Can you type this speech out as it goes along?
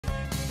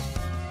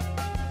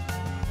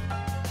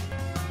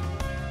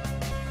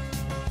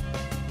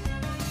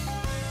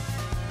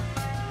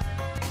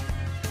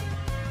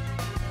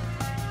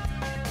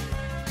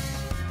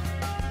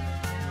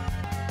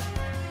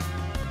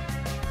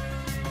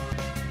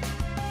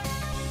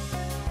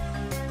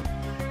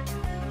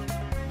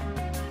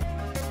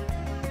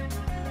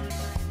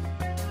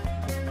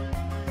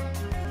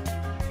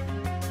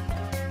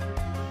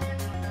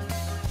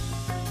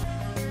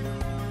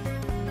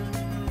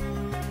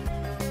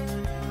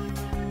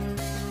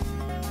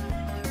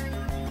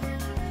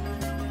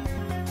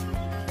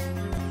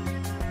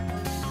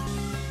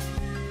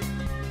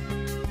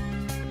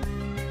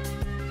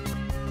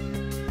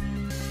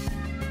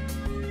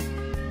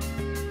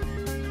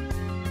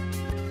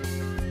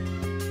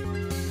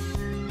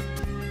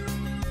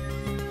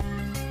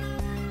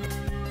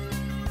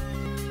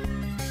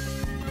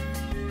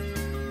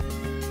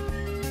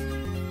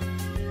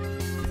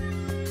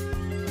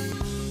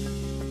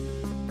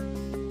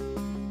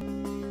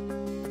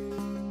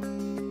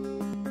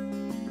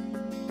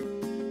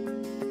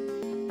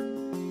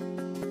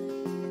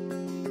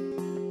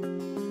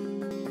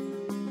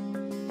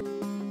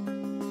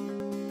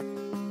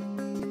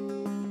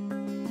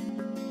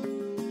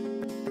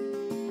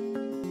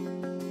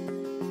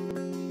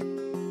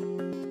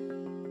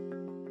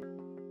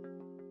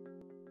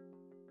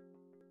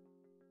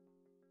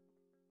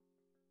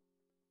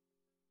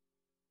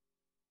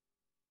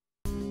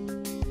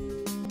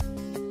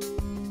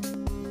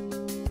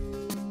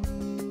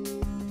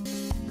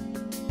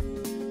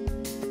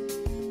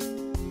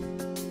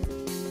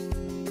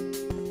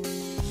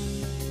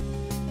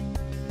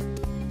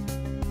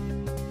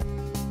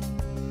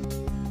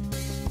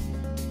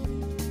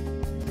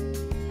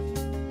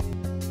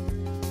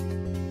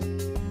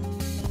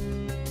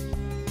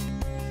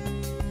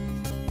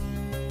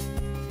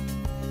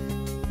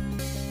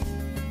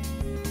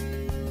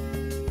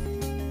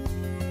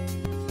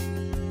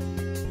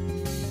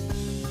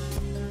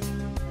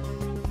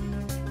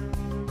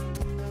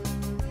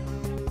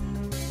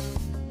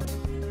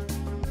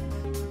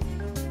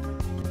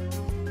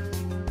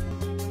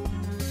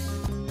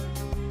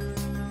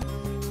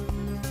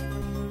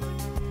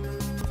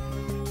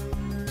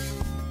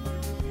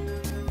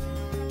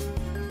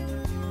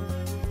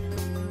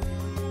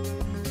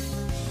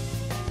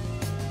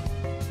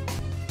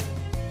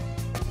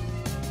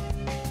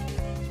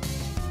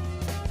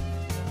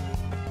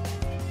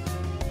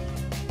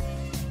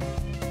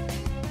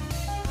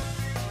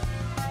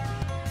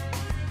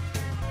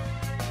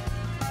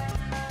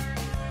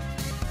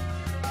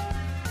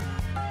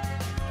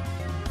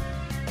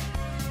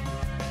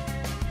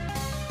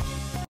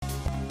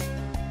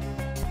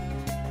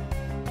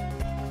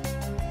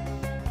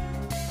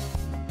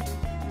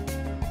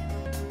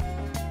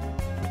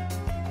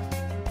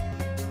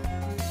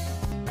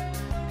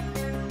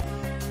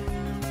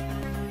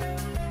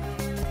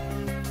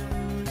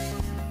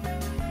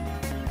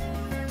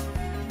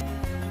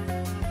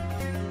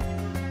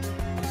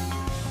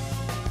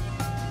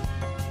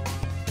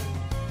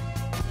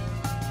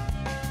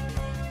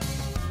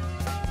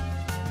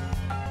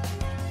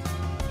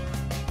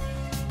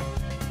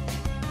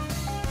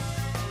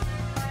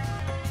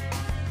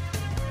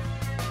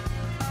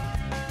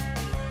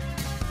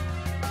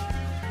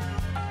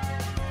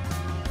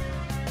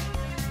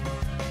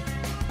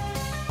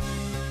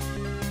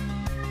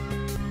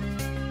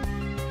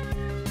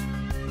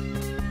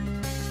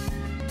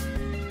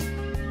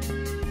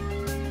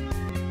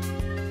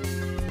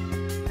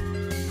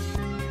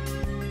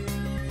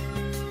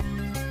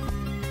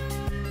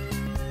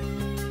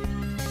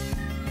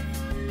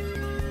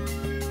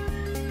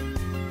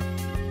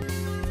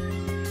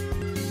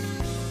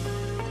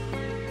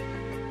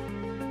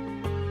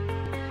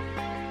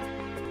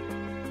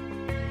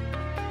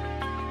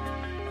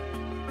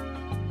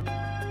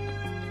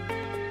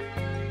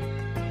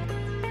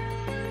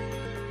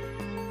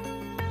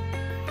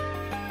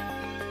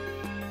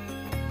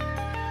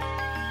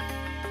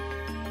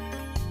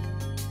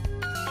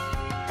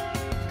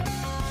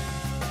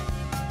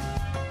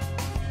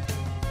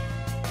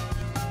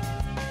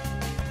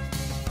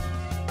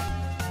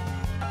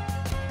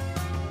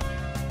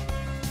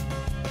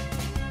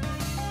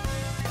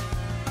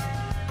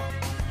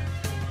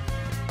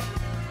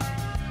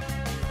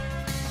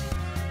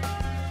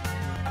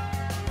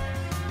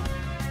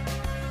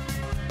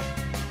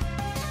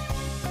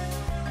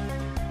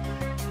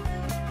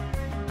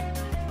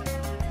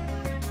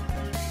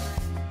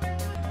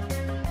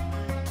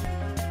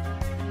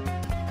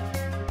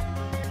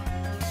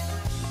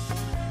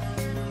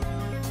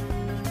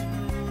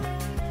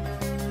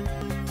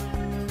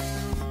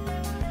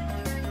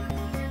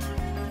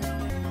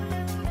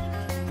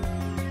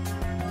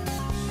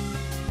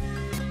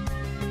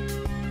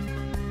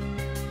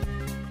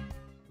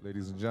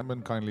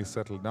gentlemen, kindly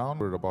settle down.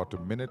 We're about a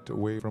minute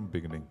away from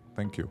beginning.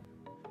 Thank you.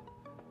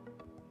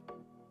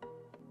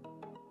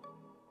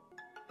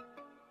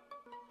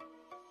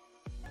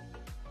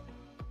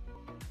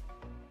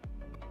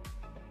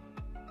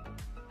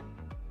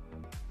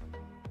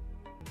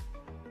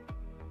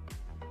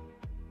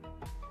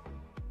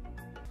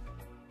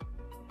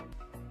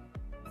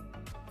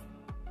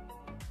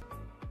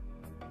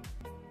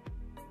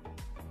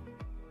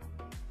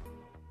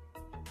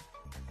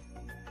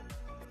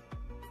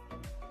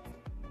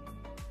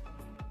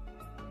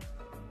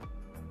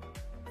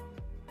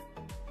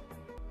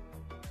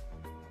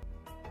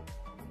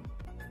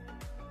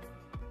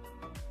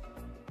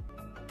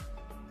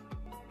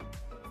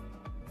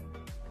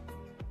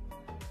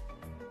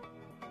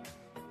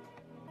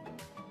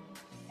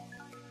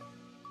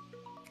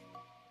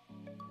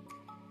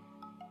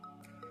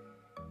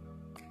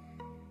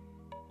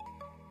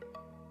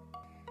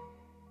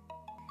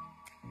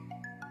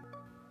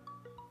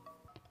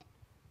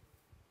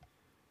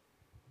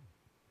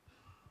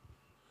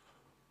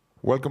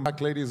 Welcome back,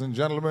 ladies and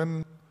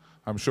gentlemen.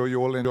 I'm sure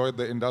you all enjoyed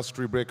the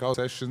industry breakout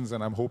sessions,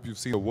 and I hope you've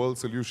seen the World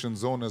Solution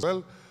Zone as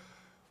well.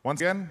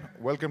 Once again,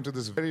 welcome to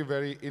this very,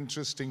 very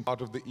interesting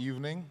part of the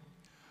evening.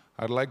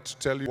 I'd like to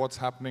tell you what's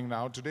happening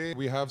now. Today,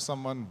 we have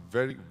someone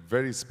very,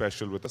 very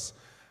special with us,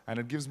 and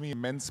it gives me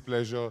immense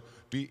pleasure to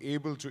be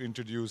able to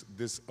introduce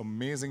this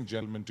amazing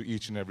gentleman to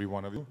each and every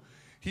one of you.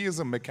 He is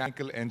a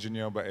mechanical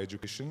engineer by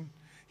education.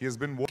 He has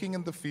been working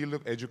in the field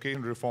of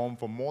education reform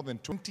for more than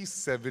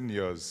 27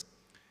 years.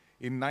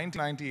 In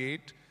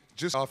 1998,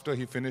 just after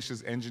he finished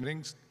his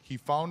engineering, he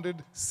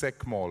founded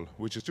SECMOL,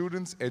 which is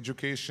Students'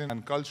 Education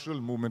and Cultural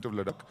Movement of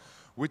Ladakh,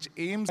 which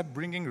aims at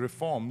bringing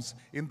reforms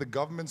in the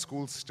government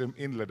school system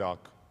in Ladakh.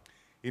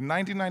 In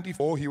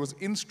 1994, he was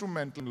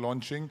instrumental in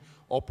launching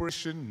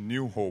Operation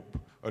New Hope,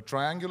 a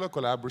triangular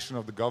collaboration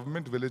of the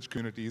government, village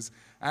communities,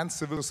 and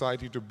civil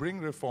society to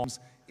bring reforms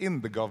in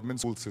the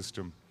government school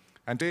system.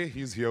 And today,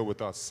 he's here with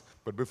us.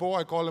 But before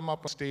I call him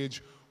up on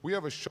stage, we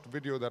have a short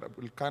video that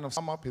will kind of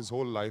sum up his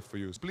whole life for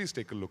you. So please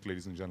take a look,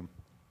 ladies and gentlemen.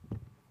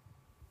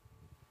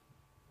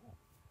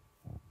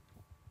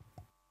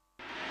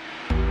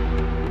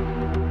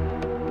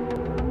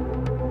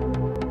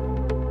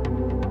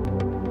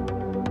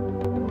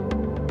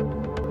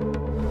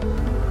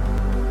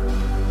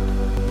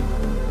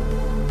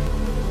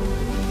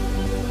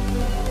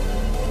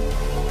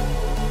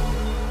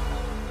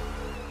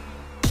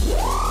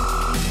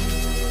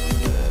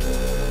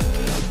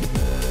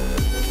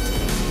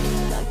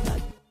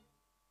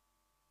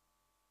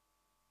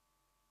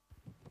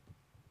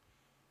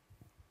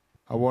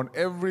 I want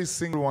every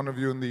single one of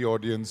you in the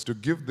audience to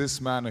give this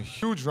man a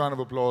huge round of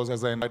applause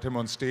as I invite him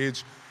on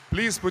stage.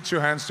 Please put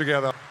your hands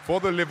together for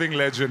the living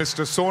legend,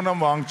 Mr. Sonam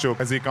Wangchuk,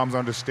 as he comes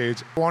onto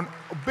stage. I want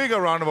a bigger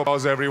round of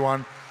applause,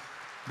 everyone.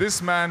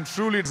 This man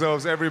truly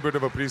deserves every bit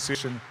of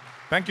appreciation.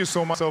 Thank you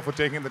so much, sir, for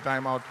taking the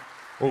time out.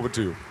 Over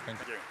to you. Thank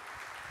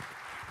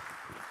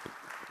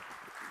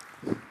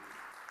you.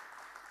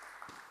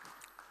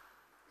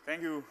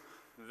 Thank you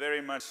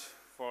very much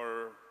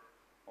for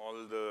all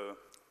the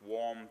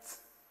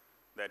warmth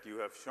that you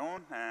have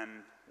shown,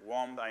 and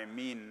warmth I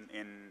mean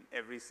in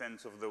every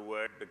sense of the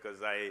word,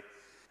 because I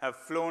have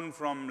flown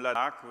from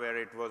Ladakh where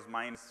it was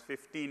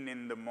 -15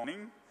 in the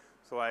morning,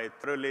 so I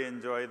thoroughly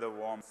enjoy the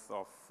warmth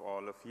of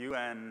all of you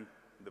and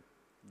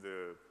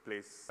the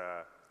place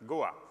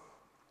Goa.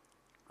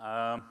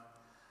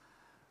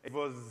 It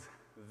was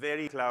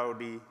very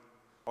cloudy,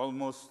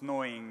 almost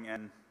snowing,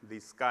 and the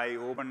sky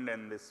opened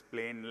and this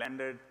plane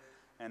landed,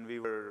 and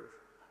we were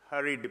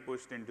hurriedly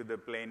pushed into the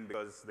plane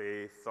because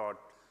they thought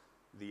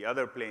the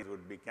other planes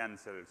would be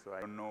cancelled. So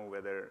I don't know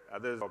whether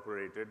others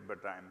operated,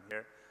 but I'm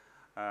here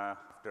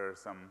after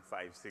some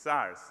 5-6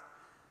 hours.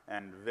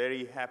 And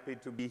very happy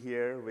to be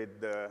here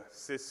with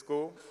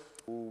Cisco,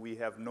 who we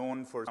have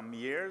known for some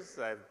years.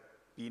 I've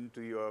been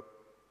to your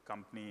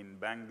company in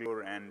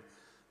Bangalore, and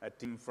a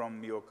team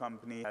from your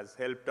company has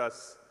helped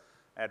us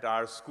at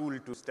our school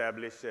to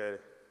establish an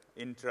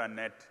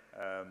intranet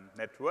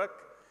network.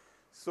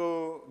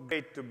 So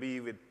great to be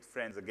with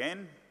friends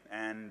again,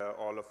 and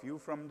all of you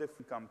from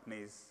different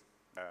companies.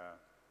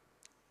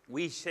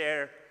 We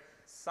share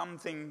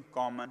something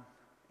common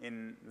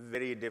in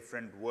very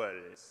different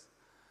worlds.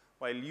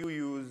 While you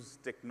use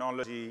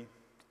technology,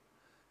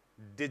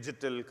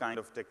 digital kind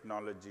of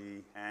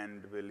technology,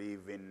 and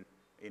believe in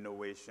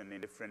innovation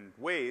in different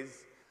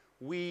ways,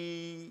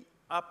 we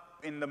up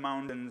in the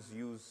mountains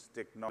use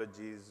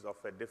technologies of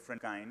a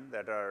different kind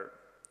that are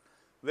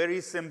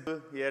very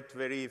simple yet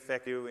very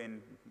effective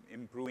in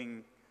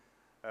improving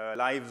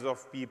lives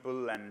of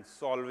people and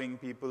solving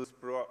people's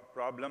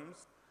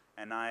problems.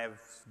 And I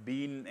have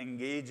been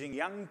engaging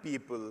young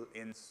people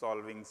in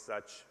solving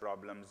such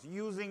problems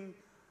using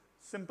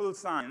simple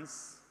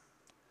science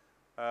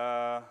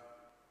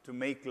to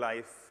make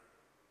life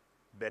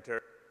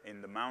better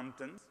in the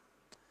mountains.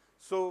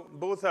 So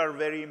both are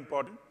very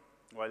important.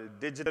 While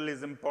digital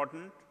is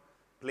important,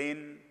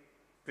 plain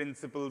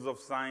principles of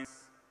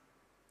science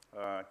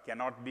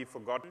cannot be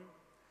forgotten.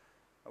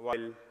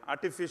 While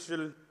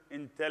artificial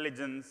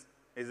intelligence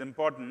is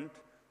important,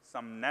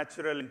 some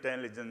natural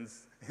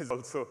intelligence is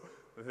also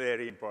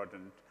very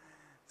important.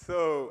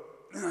 So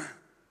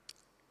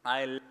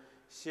I'll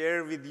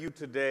share with you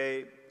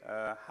today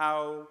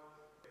how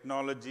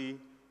technology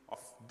of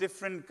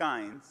different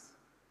kinds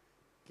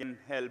can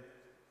help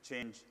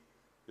change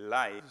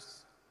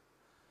lives.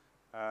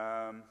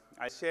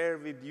 I share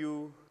with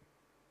you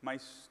my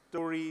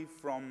story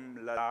from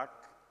Ladakh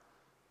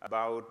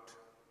about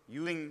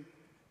using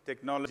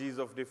technologies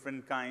of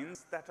different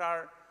kinds that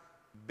are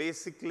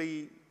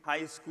basically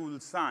high school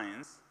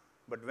science,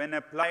 but when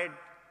applied,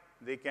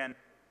 they can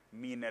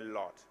mean a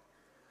lot.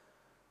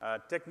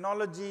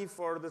 Technology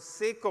for the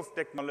sake of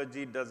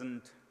technology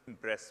doesn't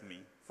impress me.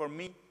 For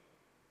me,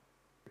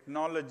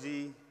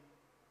 technology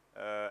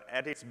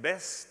at its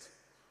best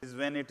is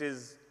when it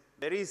is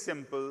very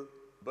simple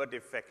but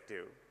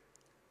effective,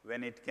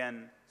 when it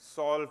can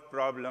solve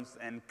problems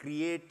and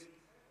create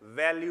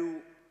value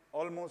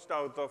almost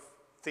out of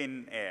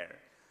thin air.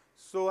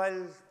 So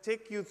I'll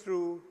take you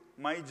through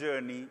my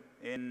journey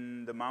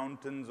in the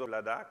mountains of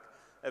Ladakh,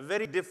 a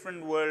very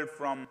different world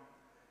from,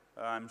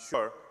 I'm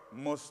sure,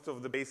 most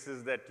of the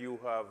places that you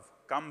have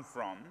come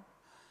from.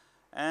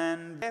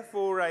 And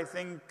therefore, I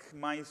think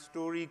my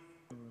story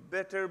could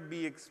better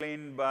be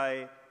explained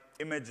by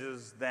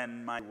images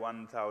than my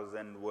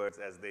 1,000 words,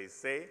 as they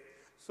say.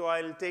 So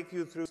I'll take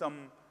you through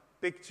some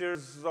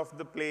pictures of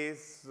the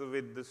place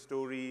with the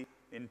story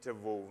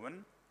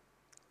interwoven.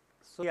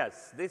 So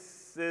yes,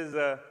 this is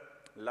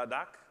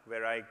Ladakh,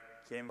 where I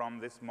came from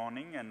this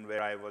morning and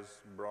where I was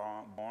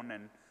born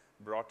and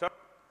brought up.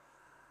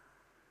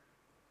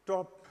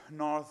 Top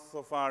north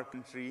of our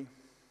country,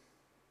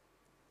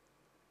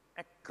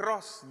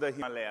 across the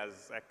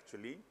Himalayas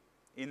actually,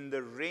 in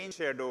the rain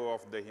shadow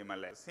of the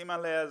Himalayas.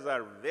 Himalayas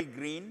are very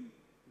green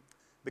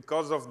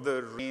because of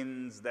the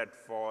rains that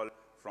fall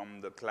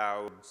from the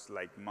clouds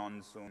like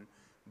monsoon.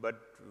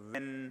 But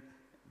when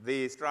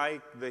they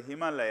strike the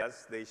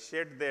Himalayas, they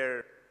shed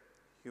their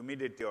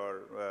humidity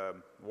or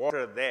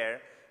water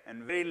there,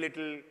 and very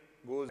little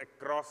goes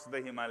across the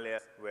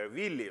Himalayas where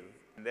we live.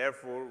 And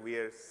therefore, we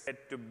are said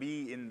to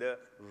be in the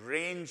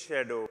rain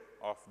shadow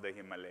of the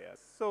Himalayas.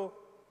 So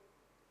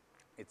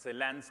it's a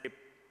landscape,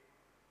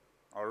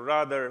 or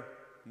rather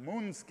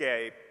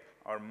moonscape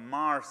or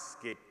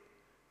Marsscape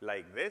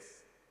like this.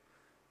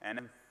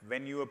 And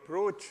when you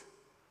approach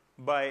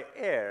by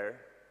air,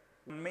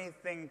 you may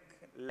think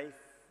life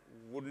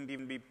wouldn't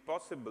even be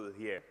possible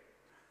here.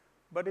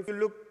 But if you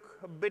look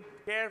a bit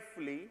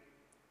carefully,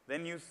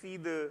 then you see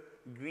the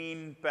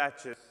green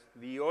patches,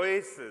 the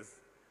oases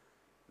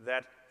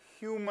that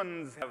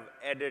humans have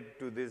added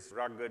to this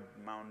rugged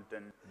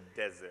mountain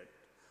desert,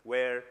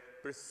 where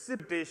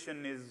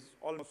precipitation is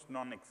almost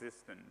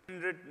non-existent,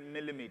 100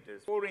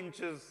 millimeters, 4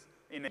 inches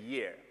in a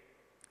year.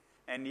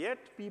 And yet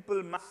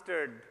people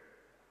mastered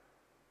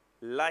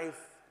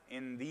life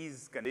in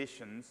these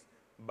conditions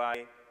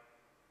by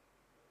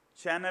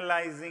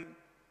channelizing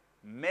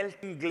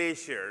melting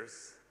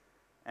glaciers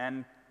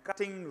and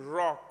cutting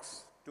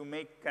rocks to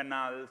make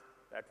canals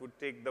that would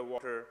take the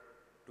water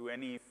to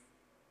any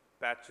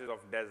patches of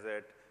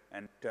desert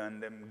and turn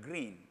them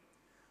green.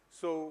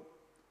 So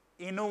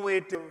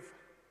innovative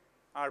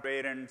our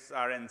parents,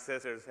 our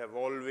ancestors have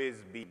always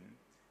been.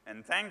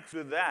 And thanks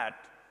to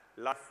that,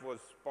 life was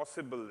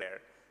possible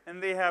there.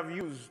 And they have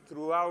used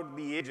throughout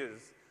the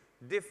ages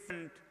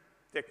different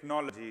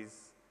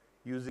technologies,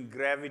 using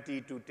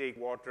gravity to take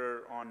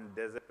water on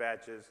desert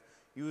patches,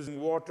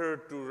 using water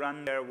to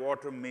run their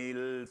water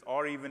mills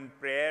or even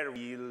prayer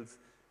wheels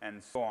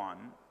and so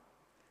on.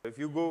 If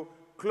you go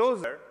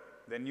closer,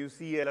 then you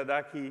see a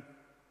Ladakhi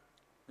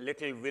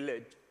little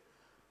village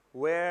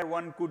where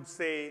one could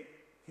say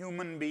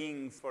human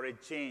beings, for a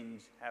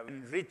change, have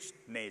enriched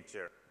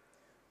nature,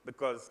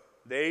 because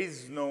there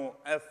is no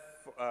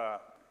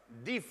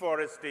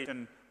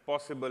deforestation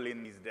possible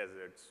in these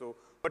deserts. So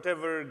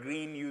whatever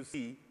green you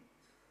see,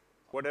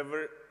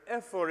 whatever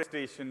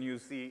afforestation you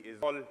see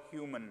is all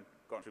human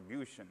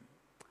contribution.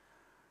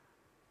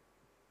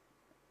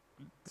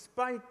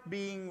 Despite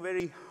being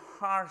very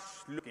harsh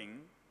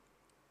looking,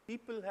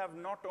 people have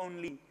not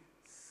only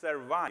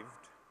survived,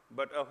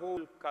 but a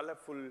whole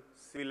colorful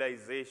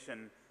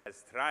civilization has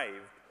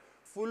thrived,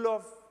 full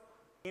of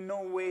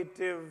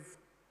innovative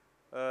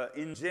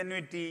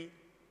ingenuity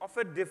of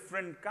a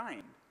different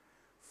kind.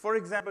 For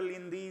example,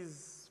 in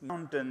these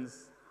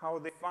mountains, how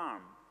they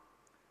farm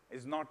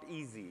is not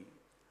easy,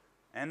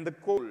 and the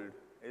cold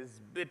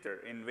is bitter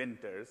in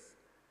winters,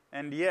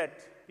 and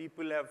yet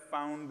people have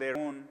found their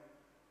own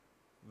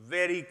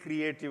very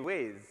creative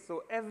ways.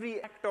 So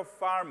every act of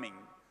farming,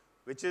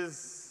 which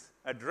is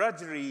a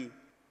drudgery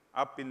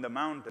up in the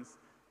mountains,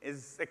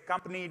 is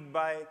accompanied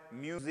by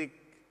music,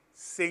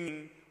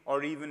 singing,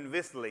 or even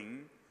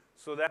whistling,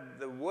 so that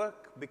the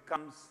work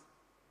becomes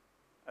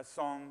a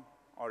song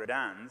or a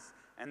dance,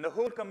 and the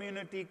whole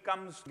community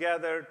comes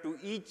together to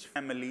each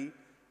family,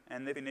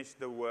 and they finish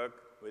the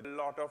work with a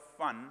lot of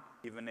fun.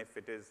 Even if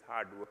it is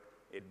hard work,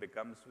 it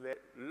becomes a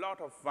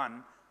lot of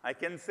fun. I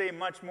can say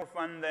much more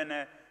fun than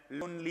a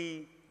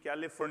lonely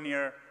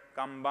California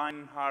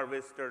combine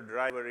harvester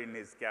driver in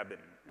his cabin.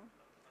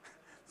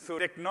 So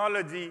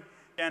technology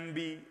can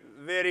be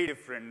very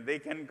different. They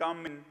can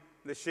come in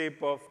the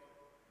shape of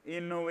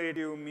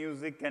innovative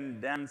music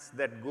and dance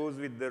that goes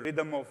with the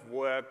rhythm of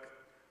work,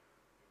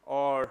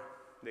 or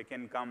they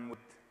can come with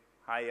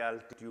high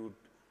altitude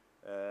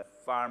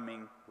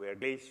farming where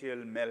glacial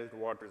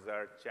meltwaters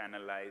are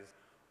channelized,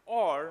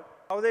 or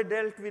how they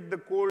dealt with the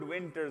cold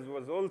winters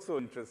was also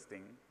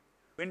interesting.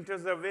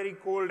 Winters are very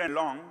cold and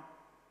long,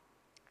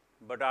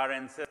 but our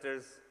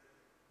ancestors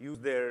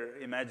used their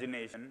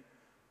imagination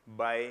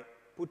by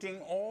putting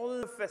all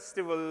the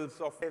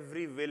festivals of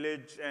every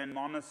village and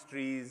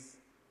monasteries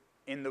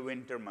in the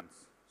winter months.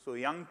 So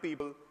young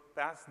people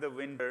pass the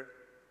winter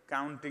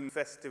counting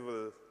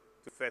festival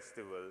to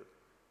festival,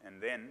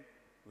 and then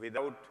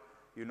without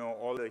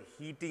all the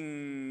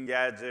heating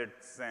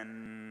gadgets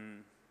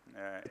and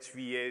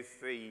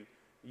HVAC,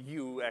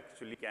 you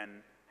actually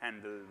can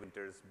handle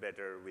winters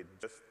better with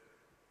just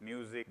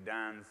music,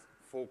 dance,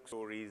 folk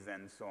stories,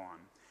 and so on.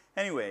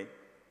 Anyway,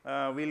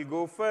 we'll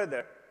go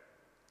further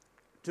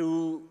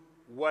to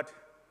what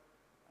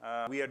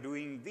we are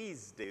doing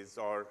these days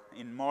or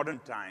in modern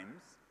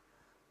times.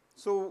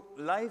 So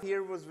life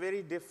here was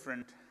very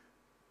different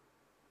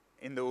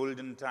in the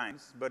olden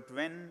times, but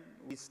when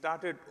we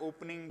started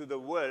opening to the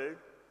world,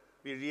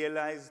 we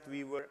realized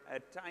we were a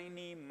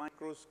tiny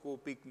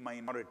microscopic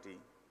minority.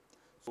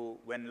 So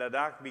when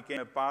Ladakh became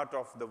a part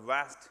of the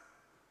vast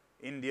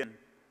Indian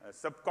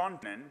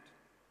subcontinent,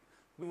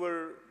 we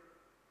were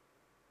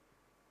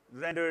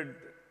rendered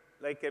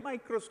like a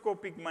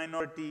microscopic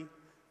minority,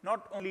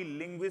 not only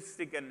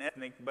linguistic and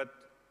ethnic, but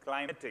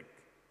climatic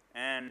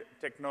and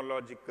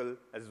technological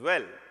as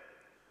well.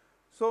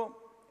 So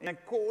in a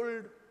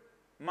cold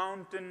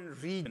mountain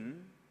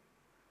region,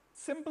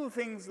 simple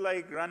things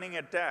like running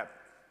a tap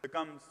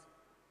becomes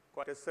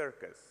quite a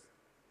circus.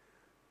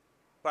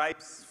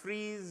 Pipes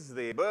freeze,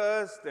 they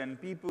burst,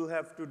 and people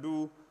have to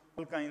do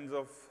all kinds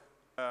of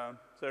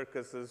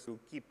circuses to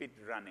keep it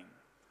running.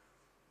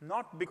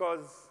 Not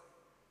because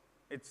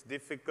it's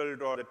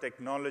difficult or the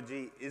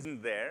technology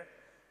isn't there,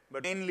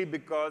 but mainly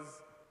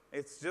because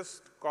it's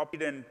just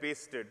copied and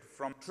pasted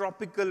from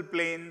tropical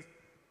plains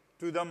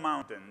to the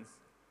mountains.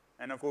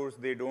 And of course,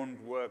 they don't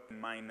work in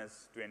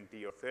minus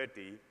 20 or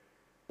 30,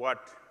 what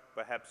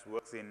perhaps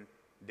works in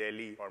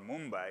Delhi or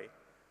Mumbai.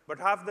 But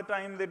half the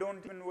time, they don't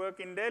even work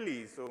in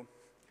Delhi. So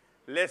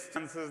less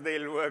chances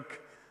they'll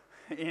work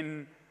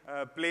in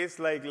a place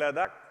like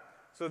Ladakh.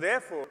 So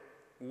therefore,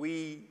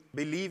 we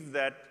believe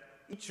that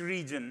each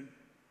region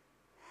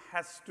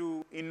has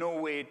to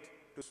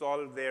innovate to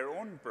solve their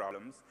own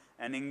problems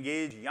and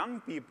engage young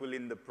people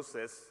in the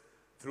process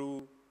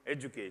through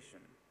education.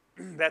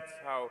 That's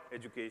how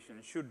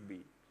education should be.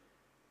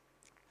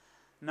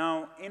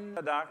 Now, in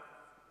Ladakh,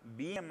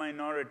 being a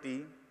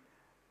minority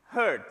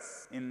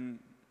hurts in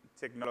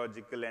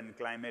technological and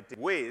climatic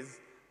ways,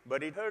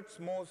 but it hurts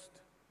most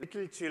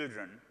little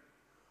children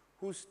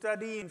who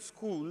study in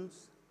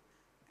schools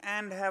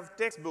and have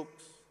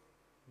textbooks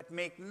that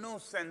make no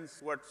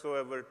sense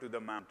whatsoever to the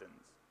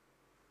mountains,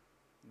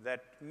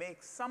 that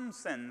make some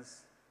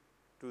sense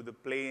to the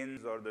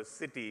plains or the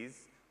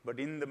cities, but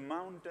in the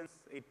mountains,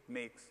 it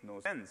makes no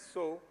sense.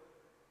 So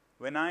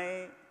when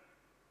I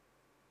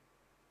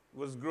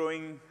was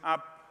growing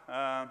up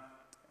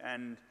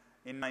and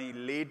in my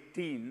late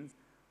teens,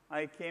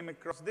 I came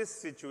across this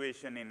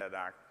situation in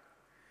Ladakh.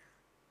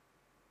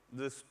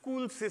 The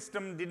school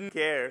system didn't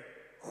care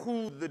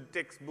who the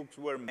textbooks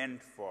were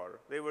meant for.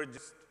 They were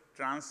just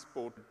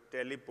transported,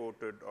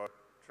 teleported, or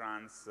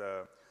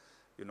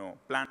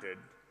planted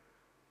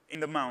in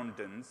the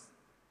mountains,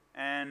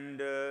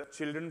 and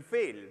children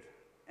failed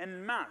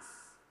en masse.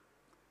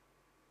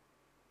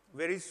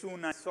 Very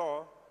soon I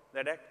saw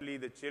that actually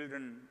the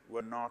children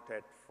were not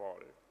at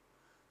fault.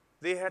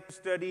 They had to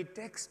study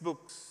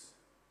textbooks,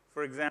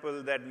 for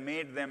example, that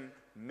made them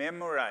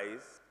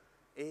memorize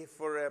A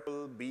for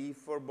apple, B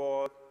for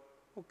ball.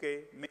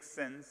 Okay, makes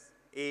sense.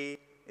 A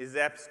is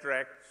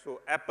abstract,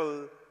 so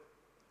apple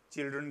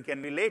children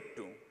can relate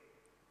to.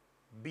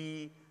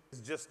 B is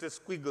just a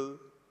squiggle.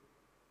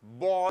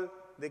 Ball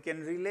they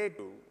can relate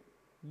to.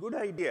 Good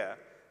idea.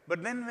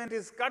 But then when it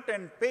is cut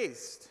and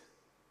paste,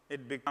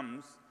 it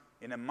becomes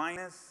in a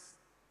minus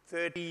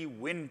 30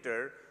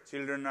 winter,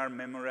 children are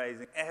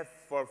memorizing F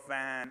for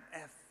fan,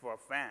 F for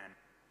fan.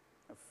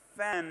 A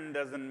fan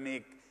doesn't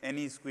make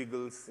any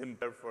squiggles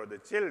simpler for the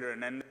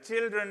children, and the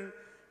children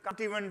can't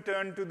even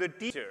turn to the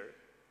teacher.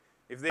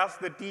 If they ask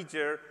the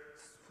teacher,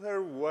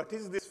 "Sir, what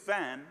is this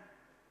fan?"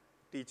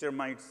 Teacher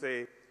might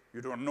say,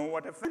 "You don't know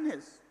what a fan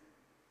is?"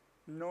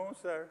 "No,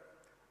 sir.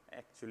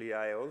 Actually,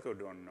 I also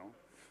don't know.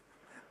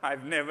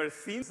 I've never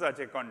seen such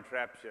a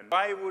contraption.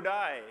 Why would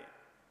I?"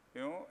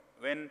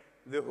 When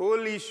the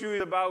whole issue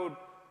is about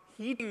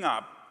heating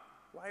up,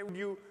 why would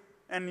you?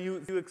 And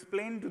you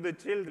explain to the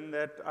children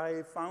that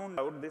I found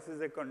out this is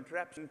a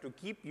contraption to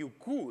keep you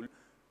cool,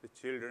 the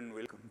children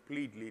will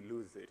completely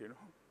lose it,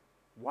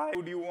 Why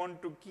would you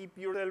want to keep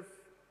yourself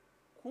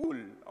cool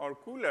or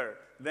cooler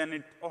than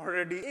it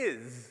already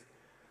is?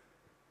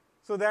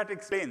 So that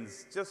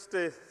explains just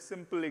a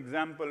simple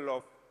example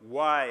of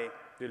why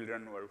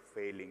children were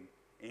failing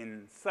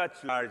in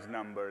such large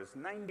numbers.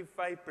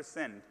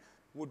 95%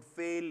 would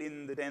fail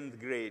in the 10th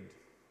grade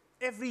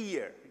every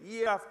year,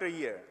 year after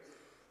year.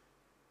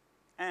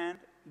 And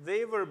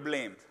they were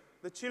blamed.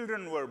 The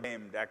children were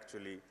blamed,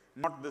 actually,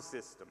 not the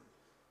system.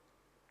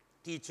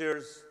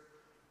 Teachers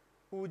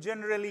who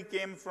generally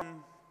came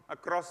from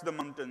across the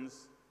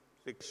mountains,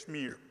 like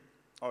Kashmir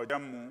or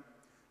Jammu,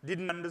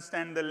 didn't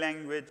understand the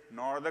language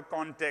nor the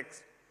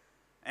context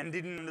and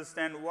didn't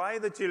understand why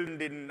the children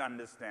didn't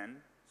understand.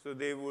 So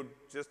they would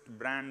just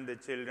brand the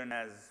children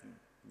as,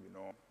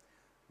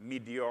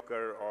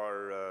 mediocre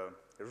or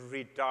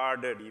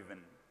retarded even.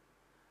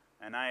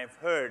 And I have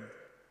heard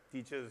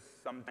teachers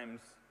sometimes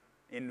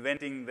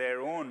inventing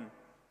their own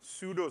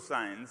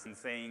pseudoscience and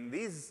saying,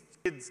 these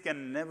kids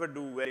can never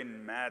do well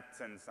in maths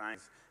and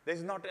science.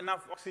 There's not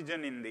enough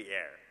oxygen in the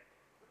air.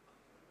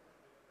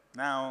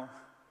 Now,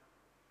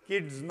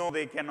 kids know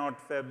they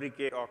cannot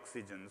fabricate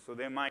oxygen, so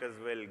they might as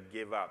well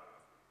give up.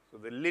 So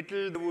the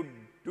little they would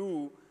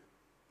do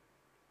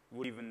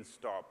would even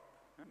stop.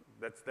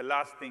 That's the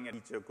last thing a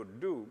teacher could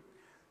do.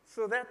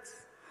 So that's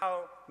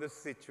how the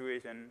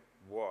situation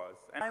was.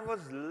 And I was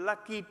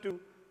lucky to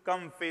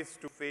come face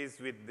to face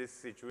with this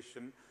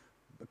situation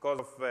because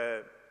of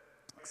an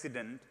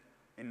accident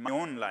in my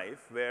own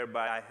life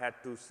whereby I had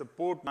to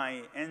support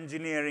my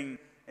engineering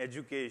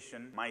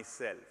education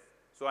myself.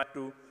 So I had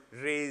to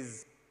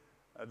raise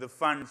the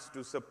funds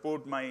to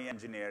support my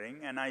engineering,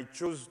 and I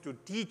chose to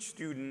teach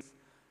students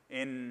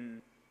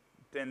in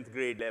 10th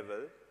grade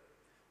level.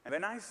 And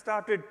when I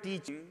started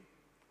teaching,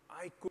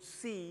 I could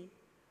see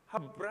how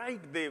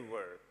bright they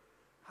were,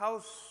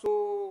 how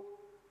so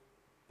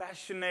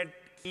passionate,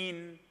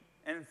 keen,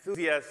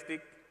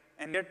 enthusiastic,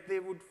 and yet they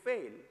would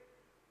fail.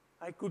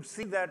 I could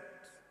see that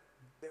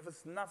there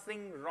was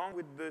nothing wrong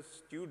with the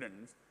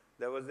students,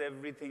 there was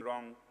everything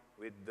wrong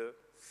with the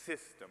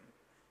system.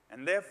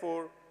 And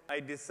therefore, I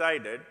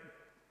decided,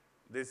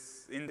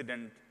 this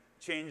incident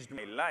changed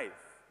my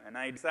life, and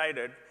I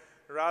decided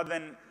rather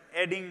than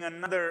adding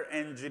another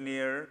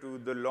engineer to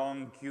the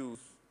long queues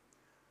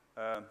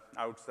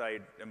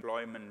outside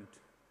employment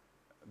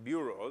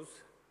bureaus,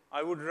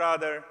 I would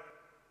rather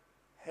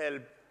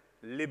help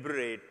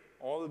liberate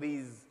all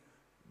these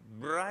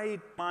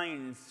bright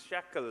minds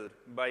shackled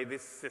by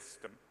this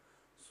system.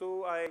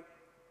 So I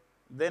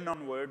then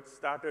onwards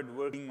started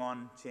working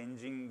on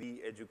changing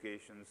the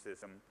education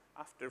system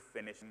after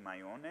finishing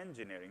my own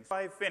engineering. So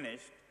I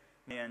finished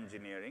my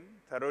engineering,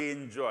 thoroughly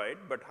enjoyed,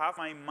 but half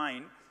my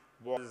mind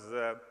was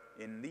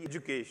in the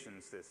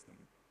education system.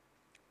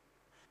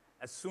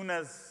 As soon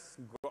as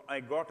I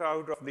got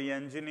out of the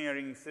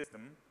engineering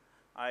system,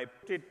 I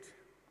put it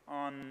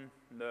on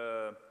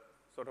the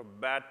sort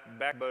of back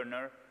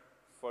burner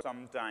for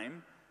some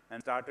time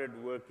and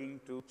started working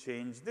to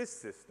change this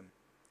system.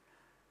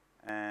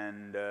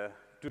 And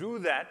to do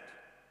that,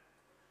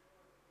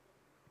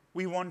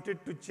 we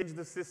wanted to change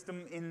the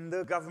system in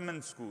the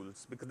government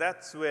schools, because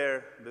that's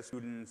where the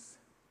students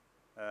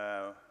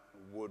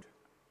would,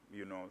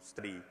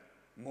 study,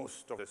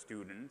 most of the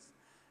students.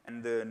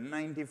 And the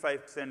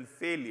 95%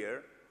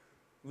 failure,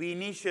 we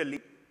initially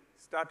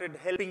started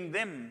helping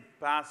them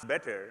pass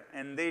better,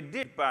 and they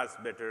did pass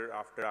better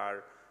after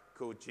our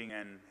coaching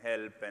and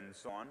help and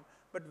so on.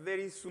 But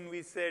very soon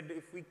we said,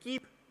 if we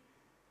keep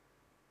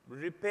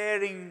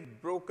repairing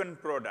broken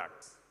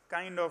products,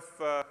 kind of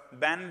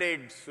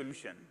Band-Aid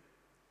solution,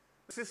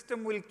 the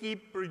system will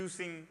keep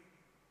producing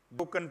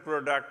broken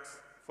products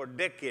for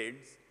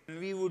decades, and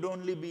we would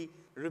only be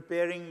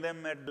repairing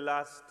them at the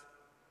last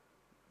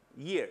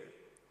year.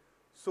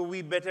 So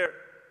we better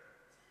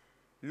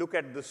look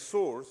at the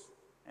source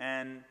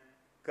and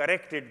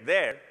correct it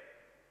there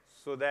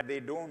so that they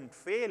don't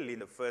fail in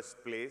the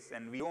first place,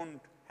 and we don't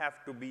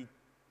have to be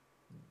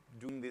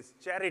doing this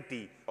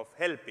charity of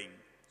helping.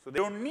 So they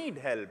don't need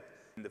help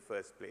in the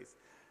first place.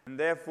 And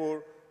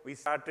therefore, we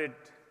started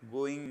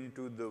going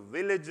into the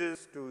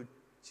villages to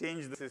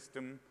change the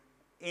system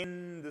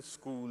in the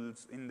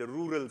schools, in the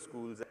rural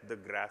schools at the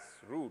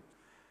grassroots.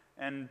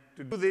 And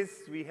to do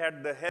this, we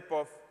had the help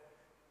of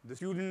the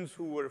students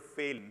who were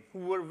failing, who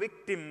were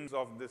victims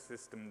of the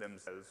system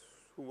themselves,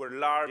 who were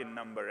large in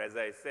number. As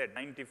I said,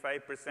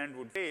 95%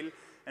 would fail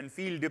and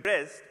feel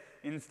depressed.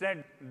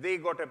 Instead, they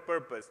got a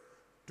purpose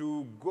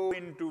to go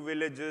into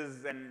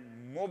villages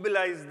and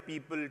mobilize the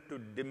people to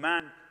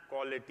demand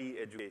quality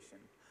education.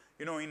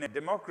 In a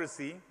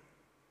democracy,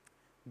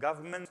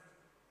 governments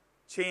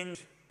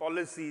change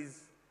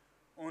policies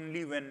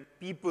only when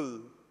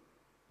people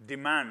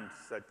demand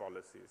such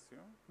policies.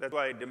 That's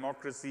why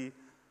democracy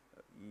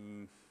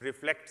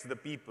reflects the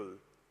people,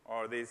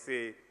 or they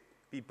say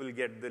people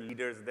get the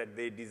leaders that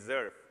they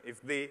deserve.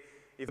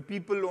 If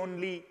people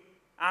only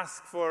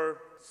ask for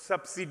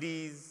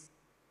subsidies,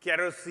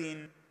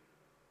 kerosene,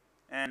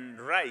 and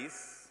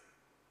rice,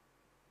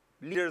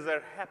 leaders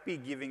are happy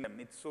giving them.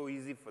 It's so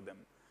easy for them.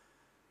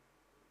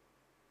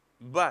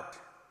 But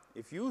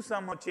if you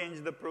somehow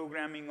change the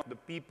programming of the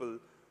people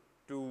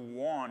to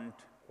want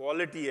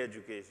quality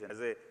education as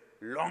a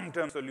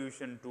long-term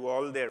solution to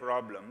all their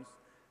problems,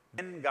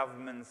 then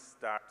governments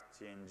start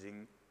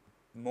changing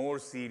more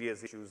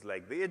serious issues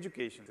like the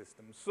education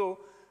system. So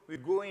we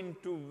go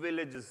into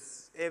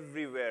villages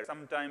everywhere,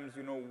 sometimes,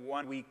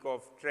 1 week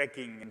of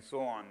trekking and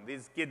so on.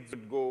 These kids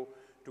would go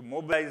to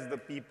mobilize the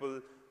people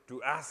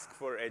to ask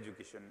for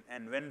education.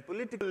 And when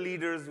political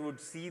leaders would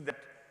see that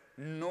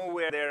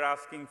nowhere they're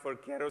asking for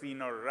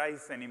kerosene or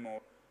rice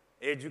anymore,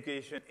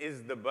 education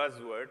is the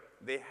buzzword,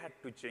 they had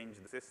to change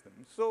the system.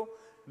 So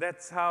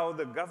that's how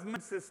the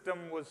government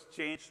system was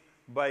changed,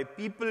 by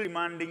people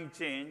demanding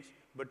change,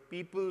 but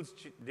people's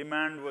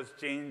demand was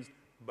changed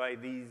by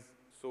these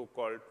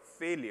so-called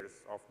failures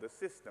of the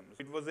system.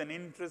 It was an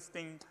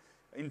interesting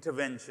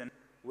intervention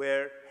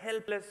where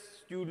helpless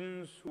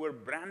students who were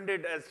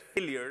branded as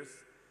failures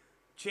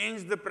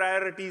changed the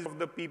priorities of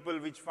the people,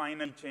 which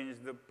finally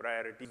changed the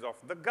priorities of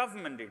the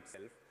government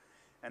itself.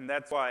 And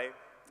that's why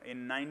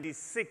in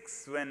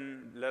 '96,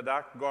 when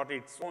Ladakh got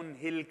its own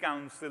hill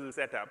council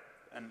set up,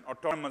 an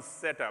autonomous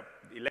setup,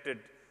 elected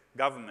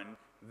government,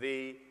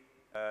 they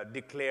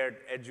declared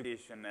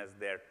education as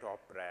their top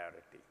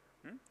priority.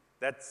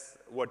 That's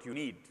what you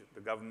need,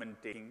 the government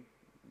taking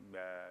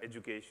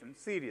education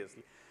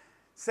seriously.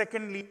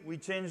 Secondly, we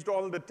changed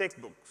all the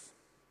textbooks.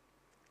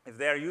 If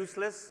they are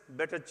useless,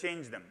 better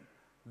change them.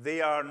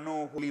 They are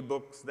no holy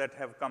books that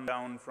have come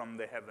down from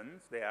the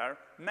heavens. They are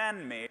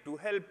man-made to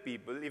help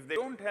people. If they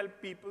don't help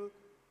people,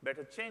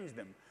 better change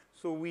them.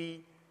 So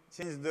we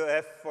changed the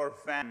F for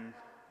fan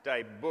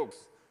type books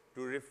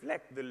to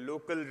reflect the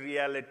local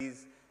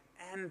realities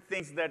and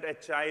things that a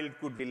child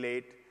could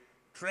relate,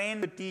 train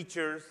the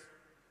teachers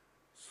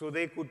so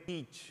they could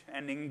teach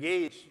and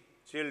engage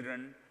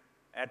children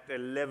at a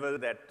level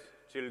that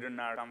children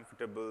are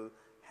comfortable,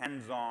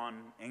 hands-on,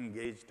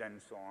 engaged, and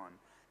so on.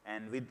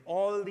 And with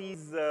all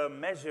these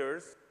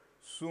measures,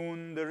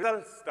 soon the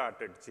results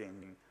started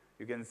changing.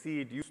 You can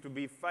see it used to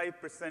be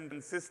 5%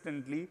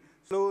 consistently.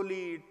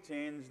 Slowly it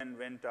changed and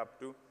went up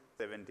to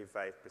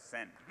 75%.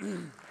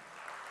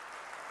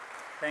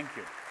 Thank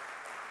you.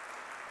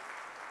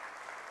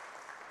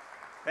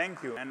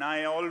 Thank you. And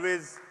I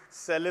always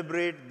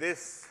celebrate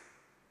this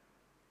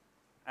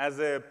as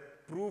a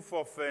proof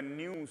of a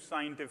new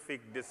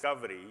scientific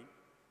discovery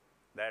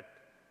that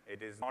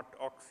it is not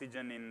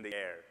oxygen in the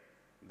air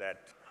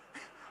that,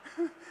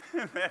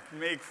 that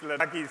makes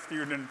Ladakhi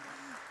student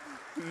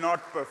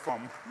not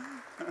perform.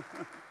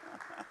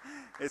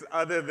 It's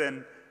other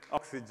than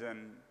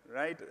oxygen,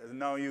 right?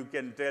 Now you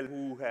can tell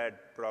who had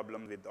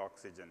problems with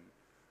oxygen.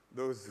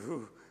 Those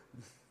who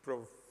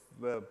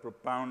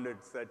propounded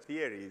such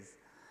theories.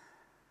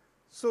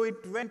 So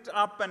it went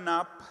up and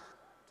up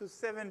to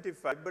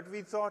 75, but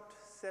we thought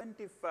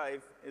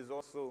 75 is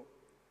also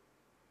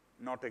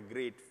not a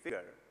great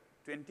figure.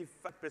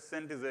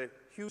 25% is a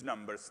huge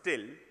number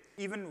still.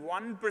 Even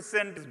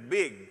 1% is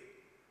big,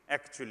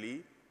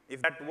 actually,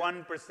 if that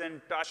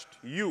 1% touched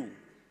you.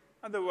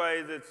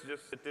 Otherwise, it's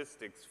just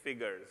statistics,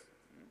 figures.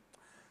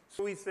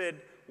 So we said,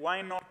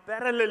 why not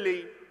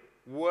parallelly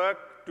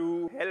work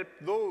to help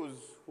those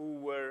who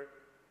were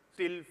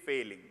still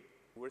failing?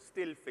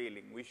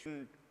 We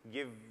shouldn't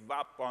give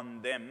up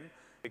on them,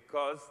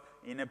 because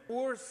in a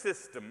poor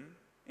system,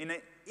 in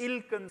an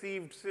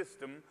ill-conceived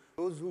system,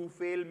 those who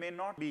fail may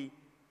not be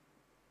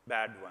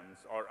bad ones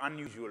or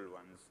unusual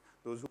ones.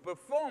 Those who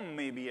perform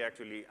may be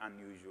actually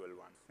unusual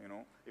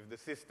ones, if the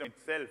system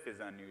itself is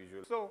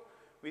unusual. So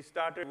we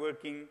started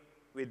working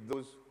with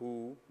those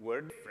who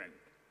were different.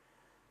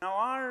 Now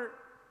our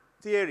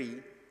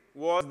theory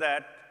was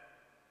that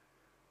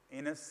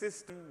in a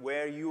system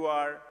where you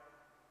are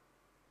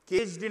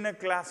caged in a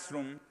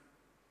classroom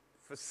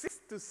for 6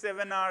 to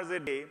 7 hours a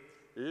day,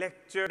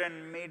 lectured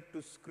and made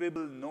to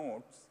scribble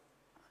notes,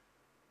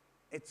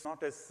 it's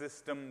not a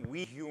system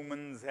we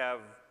humans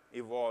have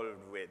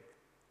evolved with.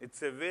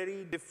 It's a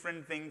very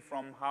different thing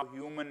from how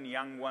human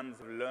young ones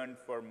have learned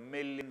for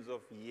millions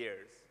of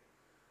years.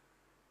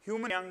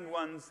 Human young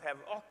ones have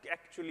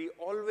actually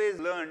always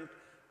learned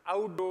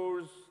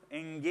outdoors,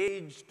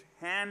 engaged,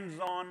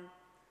 hands-on,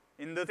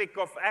 in the thick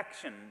of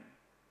action,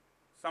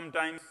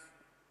 sometimes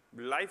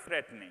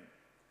life-threatening.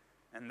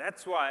 And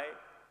that's why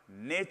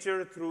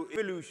nature, through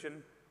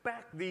evolution,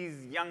 packed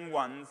these young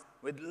ones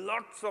with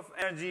lots of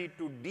energy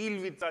to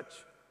deal with such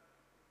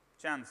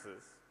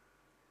chances.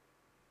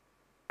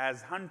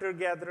 As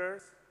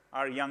hunter-gatherers,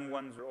 our young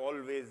ones are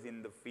always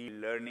in the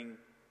field learning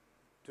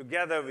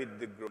together with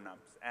the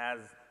grown-ups. As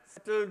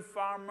settled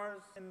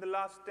farmers in the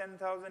last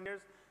 10,000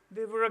 years,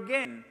 they were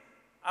again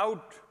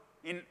out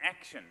in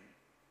action.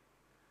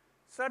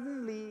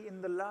 Suddenly,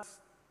 in the last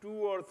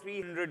 200 or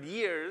 300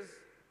 years,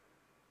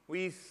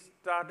 we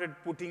started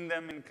putting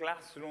them in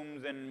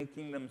classrooms and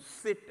making them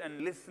sit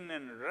and listen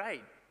and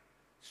write,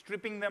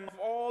 stripping them of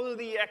all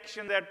the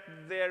action that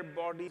their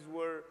bodies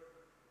were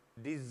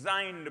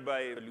designed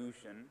by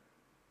evolution.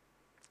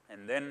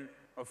 And then,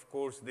 of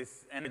course,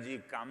 this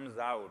energy comes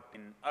out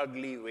in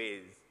ugly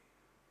ways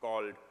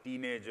called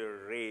teenager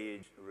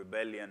rage,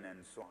 rebellion, and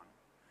so on.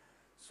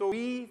 So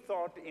we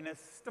thought in a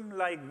system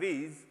like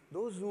this,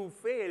 those who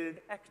failed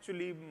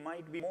actually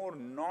might be more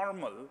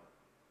normal,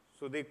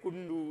 so they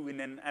couldn't do in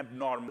an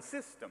abnormal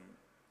system.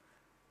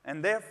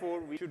 And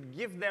therefore, we should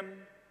give them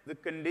the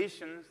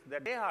conditions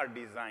that they are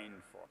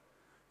designed for.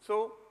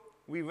 So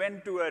we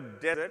went to a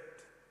desert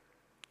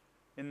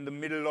in the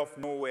middle of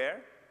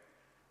nowhere.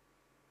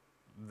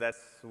 That's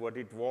what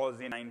it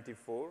was in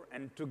 '94.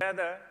 And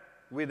together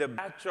with a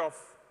batch of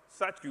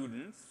such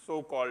students,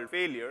 so-called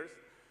failures,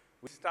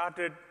 we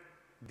started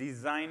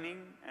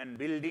designing and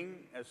building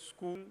a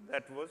school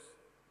that was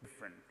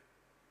different.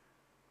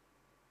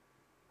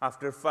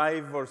 After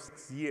 5 or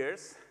 6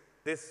 years,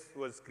 this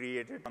was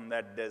created on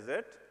that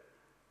desert,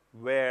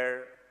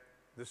 where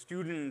the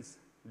students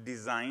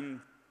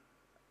designed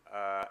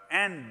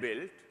and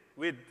built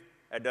with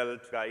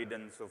adult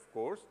guidance, of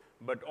course,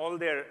 but all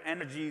their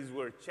energies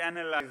were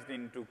channelized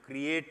into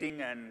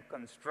creating and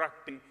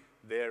constructing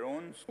their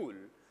own school,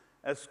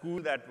 a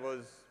school that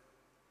was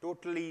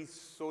totally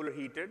solar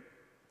heated,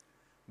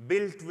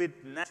 built with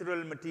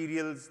natural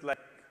materials like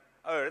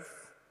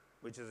earth,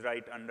 which is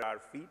right under our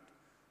feet,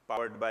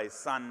 powered by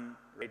sun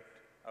right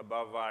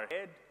above our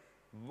head.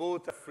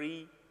 Both are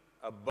free,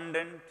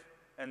 abundant,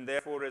 and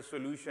therefore a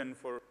solution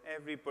for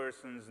every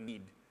person's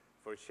need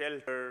for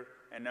shelter,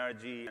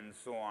 energy, and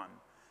so on.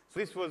 So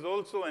this was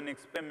also an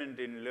experiment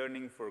in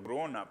learning for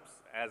grown-ups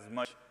as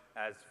much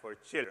as for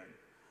children.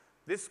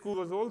 This school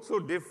was also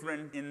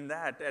different in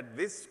that at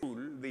this school,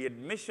 the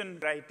admission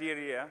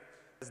criteria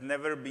has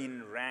never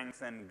been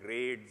ranks and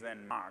grades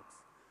and marks.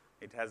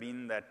 It has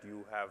been that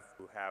you have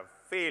to have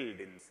failed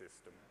in the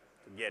system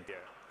to get here.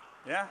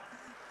 Yeah?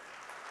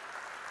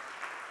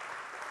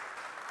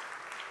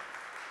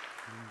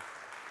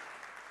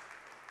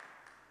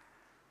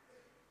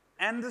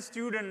 And the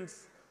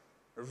students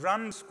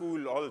run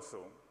school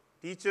also.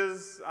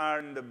 Teachers are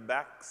in the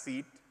back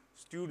seat,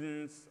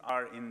 students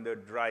are in the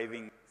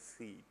driving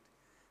seat.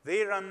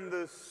 They run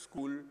the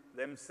school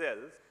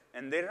themselves,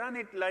 and they run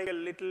it like a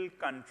little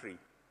country,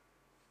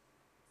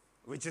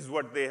 which is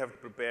what they have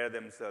prepared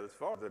themselves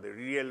for, the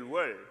real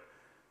world.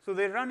 So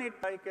they run it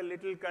like a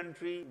little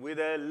country with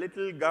a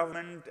little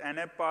government and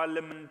a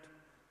parliament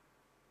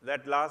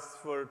that lasts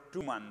for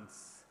 2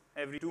 months.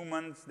 Every 2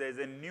 months, there's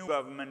a new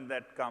government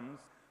that comes.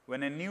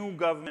 When a new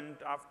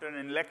government, after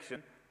an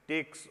election,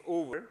 takes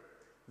over,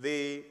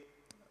 they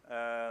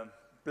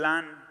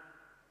plan,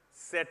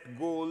 set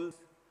goals,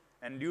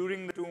 and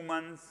during the 2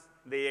 months,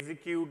 they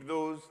execute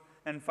those,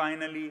 and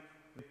finally,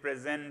 they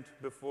present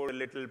before a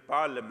little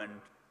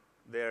parliament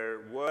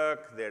their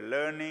work, their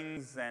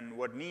learnings, and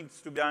what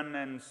needs to be done,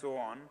 and so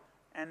on,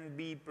 and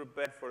be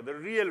prepared for the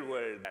real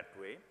world that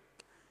way.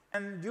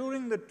 And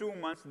during the 2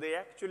 months, they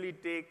actually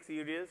take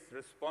serious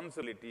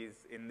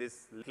responsibilities in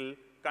this little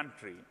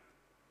country.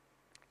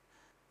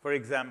 For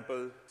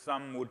example,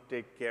 some would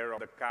take care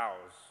of the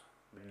cows,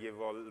 give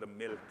all the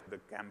milk to the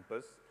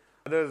campus.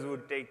 Others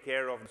would take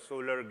care of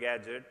solar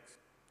gadgets.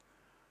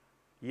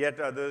 Yet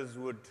others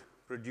would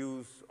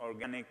produce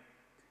organic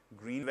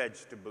green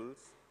vegetables.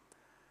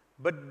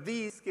 But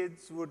these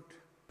kids would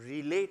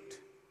relate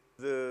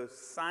the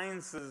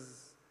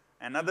sciences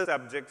and other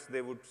subjects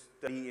they would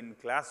study in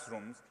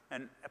classrooms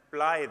and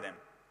apply them.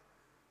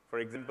 For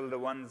example, the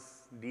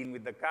ones dealing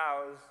with the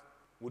cows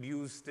would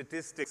use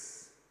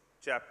statistics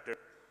chapter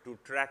to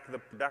track the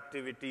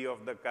productivity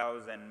of the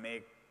cows and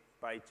make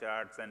pie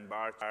charts and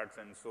bar charts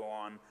and so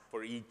on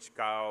for each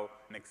cow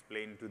and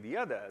explain to the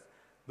others.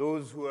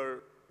 Those who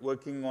are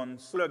working on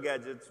solar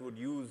gadgets would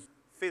use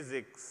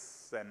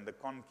physics and the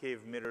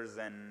concave mirrors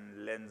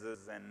and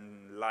lenses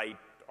and light,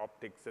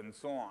 optics, and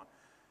so on.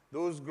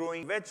 Those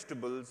growing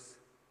vegetables,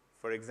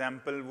 for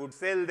example, would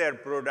sell their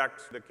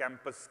products to the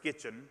campus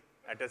kitchen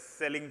at a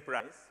selling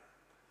price,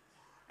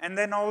 and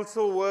then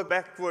also work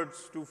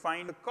backwards to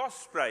find the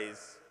cost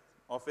price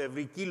of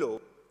every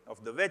kilo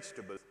of the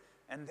vegetables,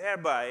 and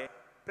thereby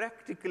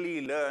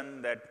practically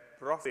learn that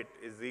profit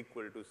is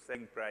equal to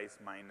selling price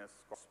minus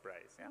cost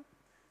price, yeah?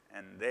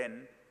 And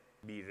then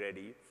be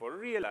ready for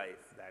real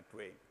life that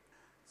way.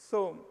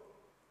 So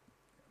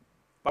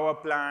power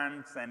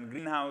plants and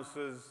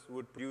greenhouses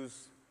would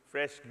produce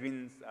fresh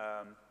greens,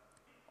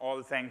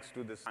 all thanks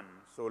to the sun,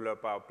 solar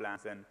power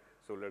plants and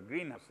solar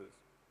greenhouses.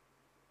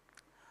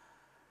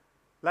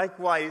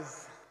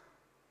 Likewise,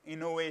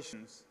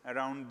 innovations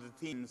around the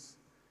themes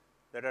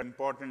that are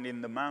important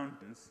in the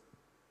mountains,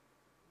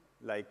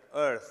 like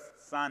earth,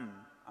 sun,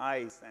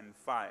 ice, and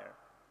fire,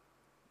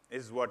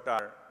 is what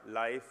our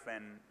life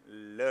and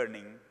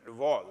learning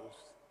revolves.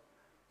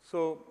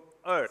 So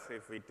earth,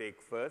 if we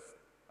take first,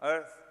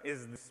 earth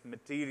is this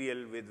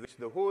material with which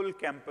the whole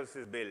campus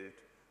is built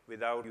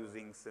without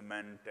using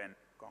cement and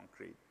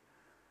concrete.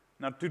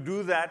 Now, to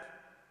do that,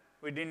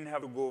 we didn't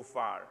have to go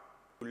far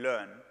to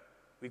learn.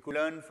 We could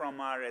learn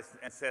from our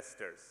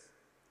ancestors.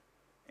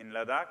 In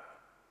Ladakh,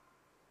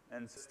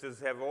 ancestors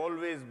have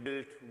always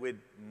built with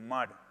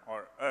mud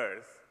or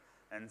earth,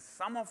 and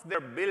some of their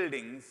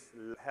buildings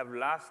have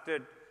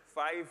lasted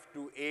 500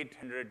 to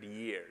 800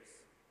 years.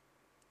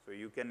 So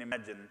you can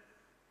imagine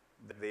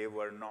that they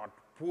were not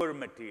poor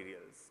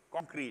materials.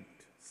 Concrete,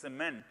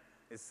 cement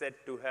is said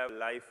to have a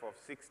life of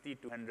 60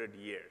 to 100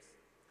 years.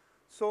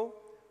 So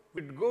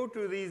we'd go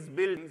to these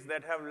buildings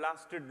that have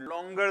lasted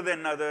longer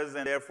than others,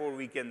 and therefore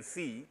we can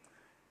see,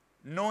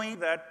 knowing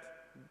that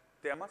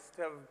there must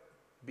have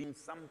been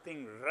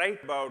something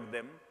right about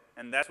them,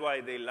 and that's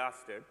why they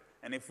lasted.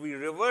 And if we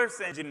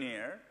reverse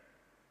engineer,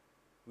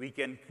 we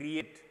can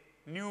create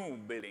new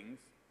buildings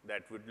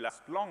that would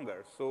last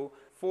longer. So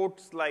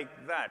forts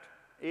like that,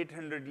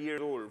 800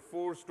 years old,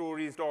 4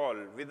 stories tall,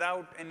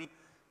 without any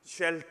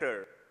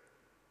shelter,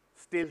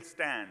 still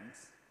stands.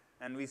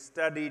 And we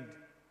studied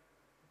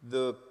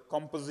the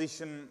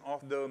composition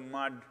of the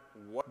mud,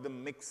 what the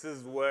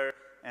mixes were,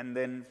 and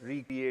then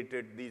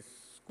recreated this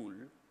school.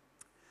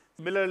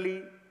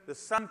 Similarly, the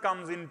sun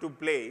comes into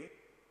play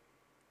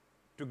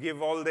to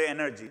give all the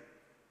energy.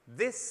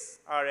 This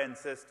our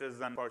ancestors,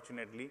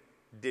 unfortunately,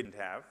 didn't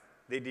have.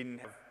 They didn't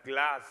have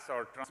glass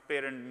or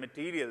transparent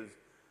materials,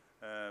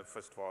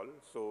 first of all,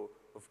 so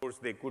of course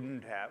they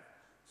couldn't have.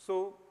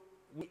 So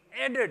we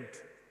added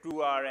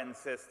to our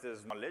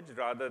ancestors' knowledge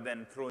rather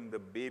than throwing the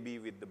baby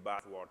with the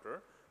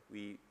bathwater.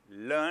 We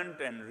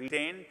learned and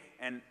retained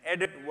and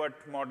added what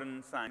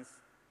modern science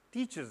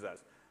teaches us.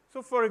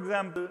 So for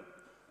example,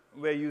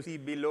 where you see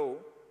below,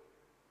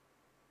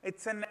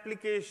 it's an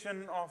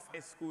application of high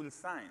school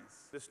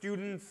science. The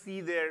students see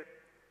their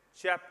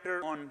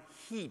chapter on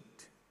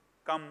heat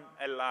come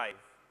alive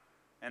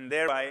and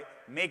thereby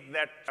make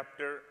that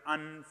chapter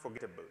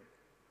unforgettable.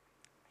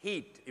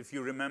 Heat, if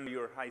you remember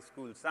your high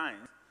school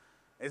science,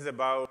 is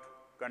about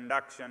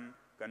conduction,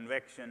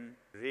 convection,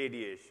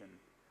 radiation.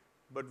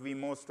 But we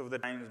most of the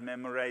times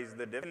memorize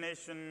the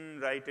definition,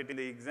 write it in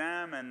the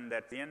exam, and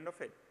that's the end of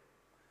it.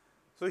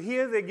 So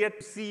here they get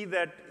to see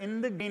that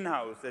in the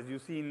greenhouse, as you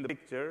see in the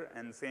picture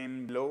and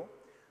same below,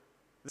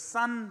 the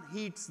sun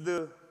heats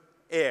the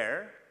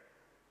air,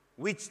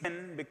 which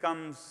then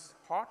becomes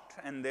hot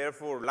and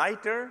therefore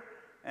lighter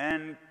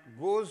and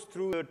goes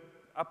through the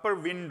upper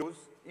windows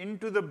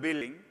into the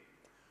building,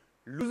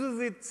 loses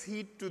its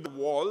heat to the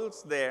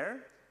walls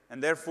there,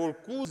 and therefore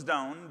cools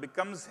down,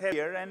 becomes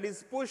heavier, and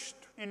is pushed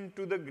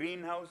into the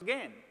greenhouse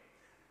again,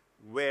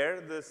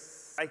 where the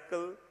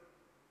cycle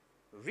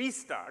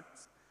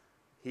restarts,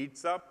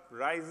 heats up,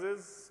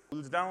 rises,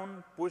 cools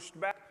down, pushed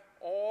back.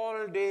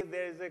 All day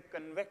there is a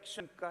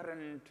convection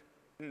current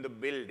in the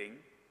building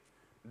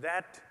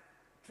that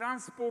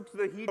transports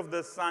the heat of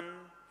the sun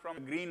from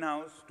the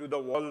greenhouse to the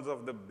walls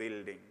of the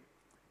building.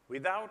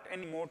 Without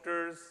any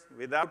motors,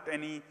 without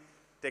any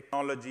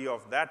technology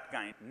of that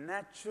kind,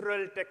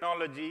 natural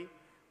technology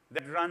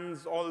that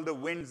runs all the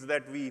winds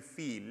that we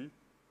feel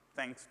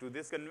thanks to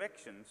this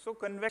convection. So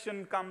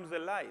convection comes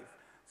alive.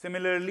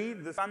 Similarly,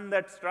 the sun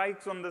that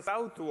strikes on the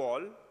south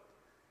wall,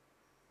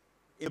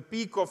 a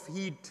peak of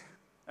heat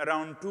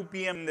around 2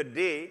 p.m. in the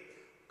day,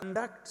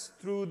 conducts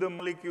through the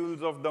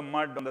molecules of the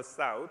mud on the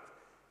south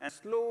and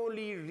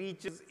slowly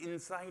reaches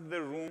inside the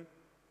room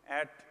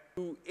at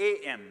 2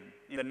 a.m.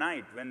 in the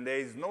night when there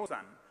is no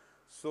sun.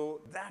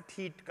 So that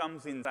heat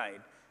comes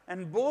inside.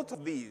 And both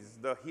of these,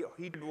 the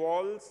heated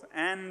walls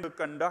and the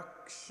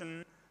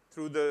conduction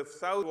through the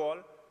south wall,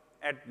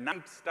 at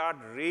night start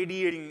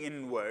radiating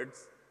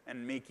inwards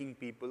and making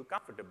people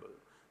comfortable.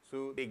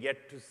 So they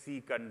get to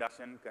see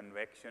conduction,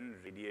 convection,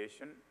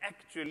 radiation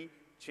actually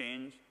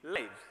change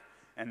lives.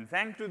 And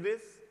thanks to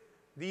this,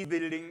 these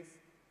buildings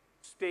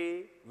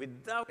stay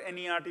without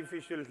any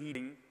artificial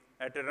heating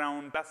at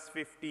around plus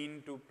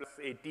 15 to plus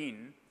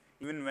 18,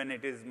 even when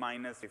it is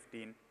minus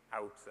 15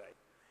 outside.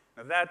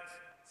 Now that's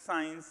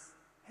science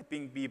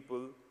helping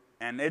people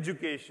and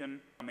education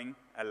coming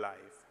alive.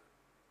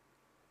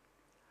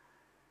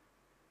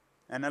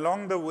 And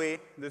along the way,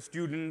 the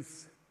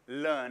students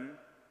learn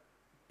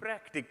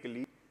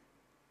practically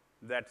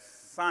that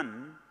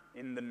sun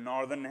in the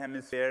northern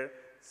hemisphere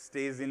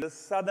stays in the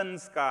southern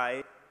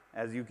sky,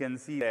 as you can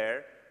see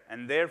there,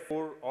 and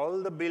therefore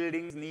all the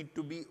buildings need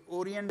to be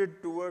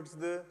oriented towards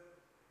the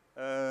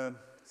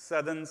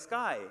southern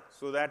sky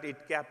so that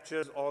it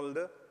captures all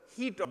the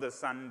heat of the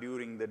sun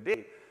during the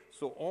day.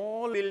 So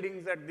all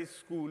buildings at this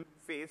school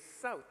face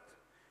south.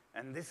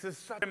 And this is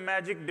such a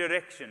magic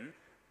direction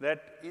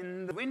that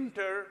in the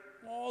winter,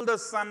 all the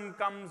sun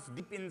comes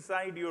deep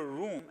inside your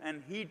room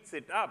and heats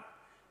it up.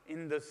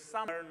 In the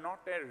summer, not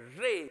a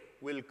ray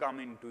will come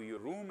into your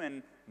room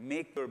and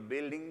make your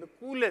building the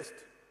coolest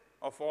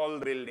of all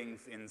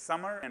buildings in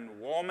summer and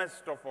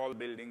warmest of all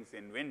buildings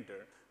in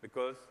winter,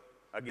 because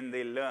again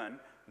they learn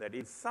that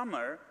in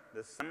summer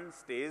the sun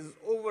stays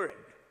overhead,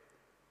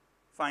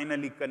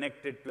 finally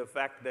connected to the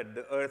fact that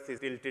the earth is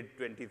tilted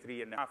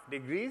 23.5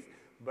 degrees,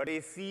 but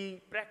they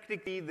see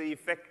practically the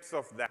effects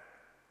of that,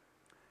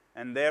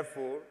 and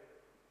therefore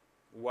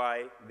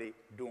why they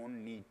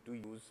don't need to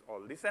use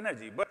all this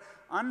energy. But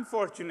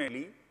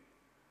unfortunately,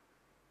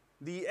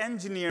 the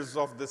engineers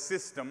of the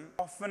system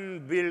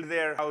often build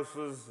their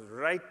houses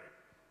right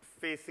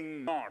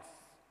facing north,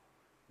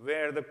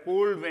 where the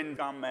cold wind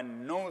comes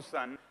and no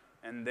sun,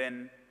 and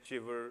then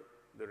shiver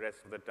the rest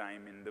of the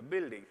time in the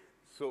building.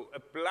 So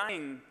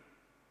applying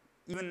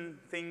even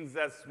things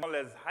as small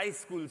as high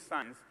school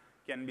science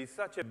can be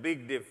such a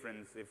big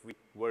difference if we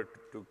were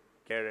to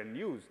care and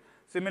use.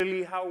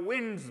 Similarly, how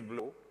winds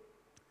blow,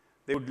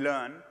 they would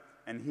learn,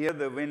 and here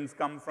the winds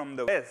come from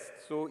the west.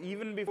 So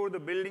even before the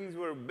buildings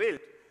were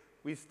built,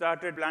 we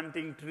started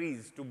planting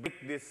trees to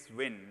break this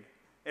wind.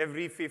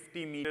 Every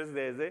 50 meters,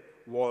 there's a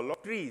wall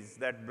of trees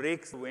that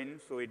breaks the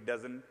wind so it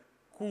doesn't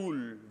cool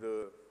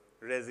the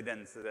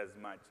residences as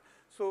much.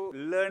 So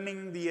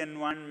learning the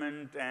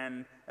environment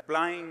and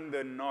applying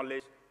the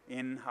knowledge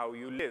in how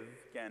you live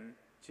can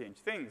change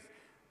things.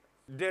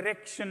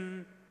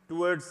 Direction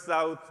towards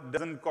south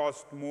doesn't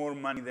cost more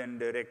money than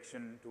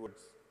direction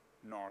towards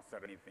north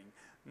or anything.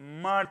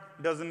 Mud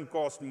doesn't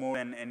cost more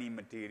than any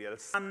material.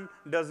 Sun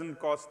doesn't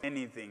cost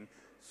anything.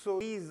 So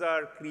these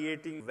are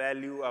creating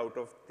value out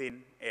of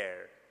thin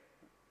air.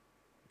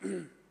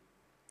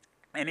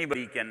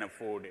 Anybody can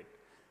afford it.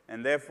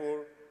 And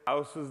therefore,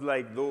 houses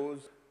like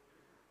those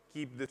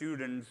keep the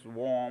students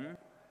warm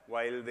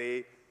while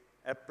they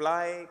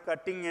apply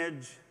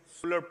cutting-edge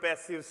solar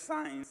passive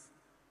science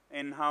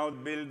in how to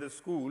build the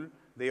school.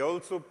 They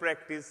also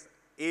practice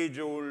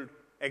age-old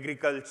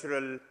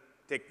agricultural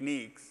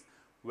techniques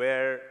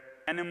where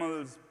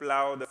animals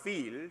plow the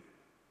field.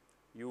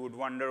 You would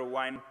wonder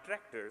why not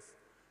tractors?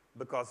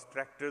 Because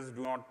tractors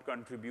do not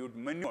contribute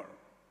manure.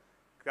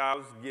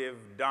 Cows give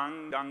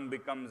dung, dung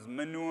becomes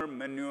manure,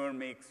 manure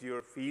makes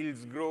your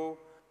fields grow,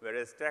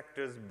 whereas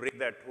tractors break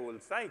that whole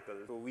cycle.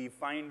 So we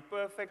find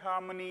perfect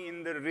harmony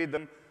in the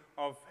rhythm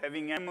of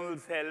having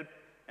animals help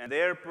and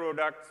their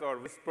products or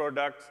waste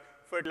products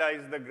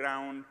fertilize the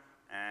ground.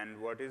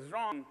 And what is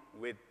wrong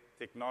with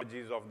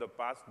technologies of the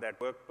past that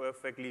work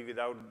perfectly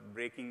without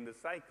breaking the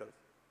cycles?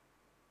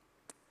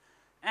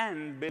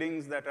 And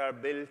buildings that are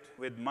built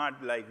with mud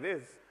like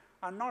this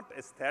are not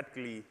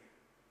aesthetically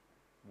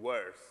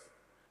worse.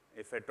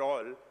 If at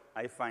all,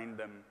 I find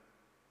them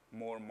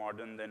more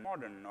modern than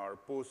modern or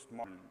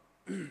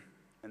post-modern.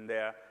 And they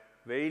are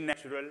very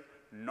natural,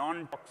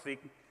 non-toxic.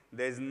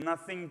 There's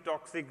nothing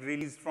toxic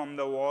released from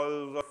the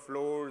walls or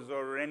floors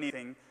or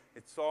anything.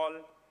 It's all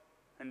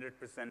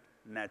 100%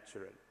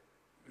 natural.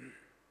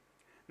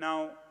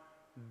 Now,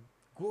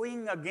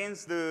 going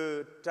against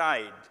the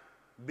tide,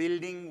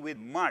 building with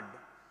mud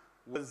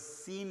was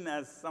seen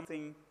as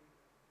something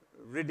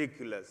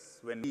ridiculous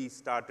when we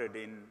started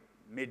in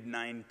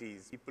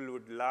mid-90s. People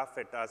would laugh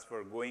at us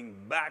for going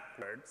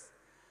backwards.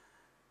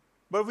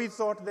 But we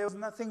thought there was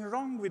nothing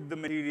wrong with the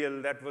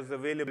material that was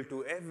available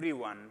to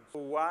everyone. So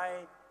why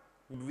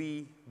would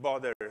we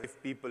bother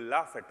if people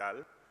laugh at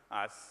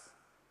us?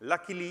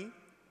 Luckily,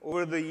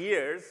 over the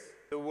years,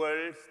 the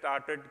world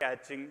started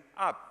catching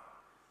up.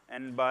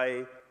 And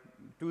by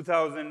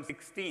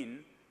 2016,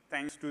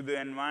 thanks to the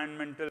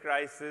environmental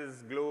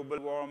crisis, global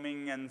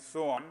warming, and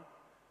so on,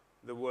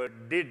 the world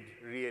did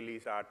really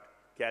start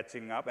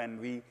catching up. And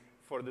we,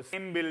 for the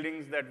same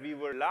buildings that we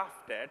were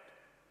laughed at,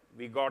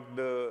 we got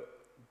the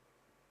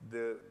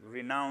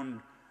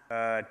renowned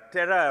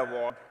Terra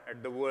Award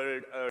at the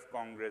World Earth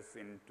Congress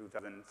in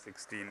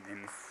 2016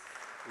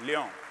 in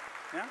Lyon.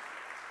 Yeah?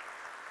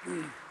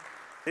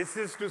 This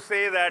is to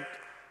say that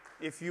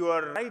if you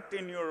are right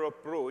in your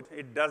approach,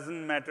 it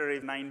doesn't matter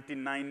if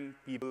 99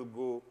 people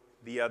go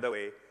the other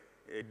way.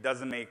 It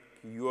doesn't make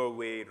your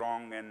way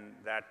wrong and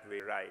that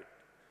way right.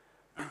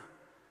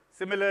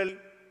 Similarly,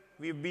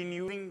 we've been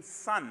using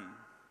sun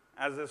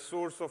as a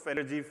source of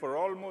energy for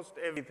almost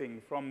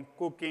everything, from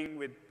cooking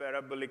with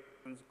parabolic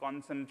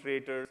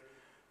concentrators,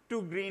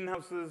 to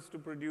greenhouses to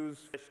produce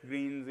fresh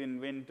greens in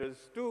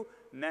winters, to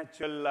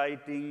natural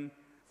lighting,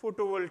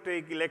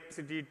 photovoltaic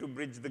electricity to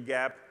bridge the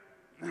gap,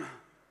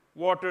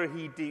 water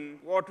heating,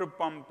 water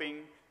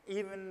pumping.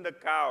 Even the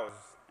cows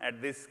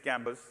at this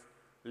campus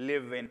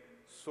live in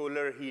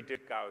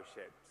solar-heated cow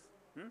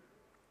sheds.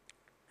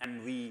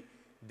 And we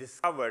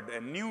discovered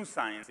a new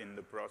science in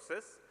the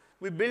process.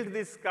 We built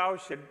this cow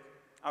shed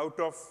out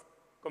of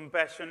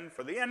compassion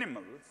for the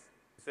animals.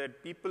 We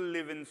said, people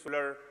live in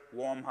solar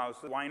warm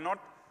houses, why not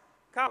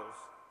cows?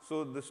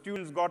 So the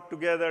students got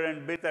together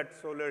and built that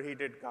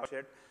solar-heated cow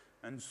shed.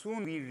 And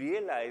soon we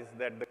realized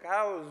that the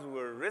cows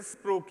were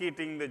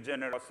reciprocating the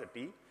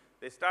generosity.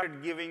 They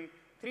started giving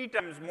 3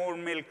 times more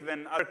milk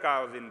than other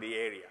cows in the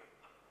area.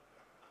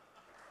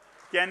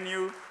 Can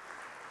you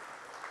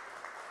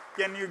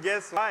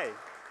guess why?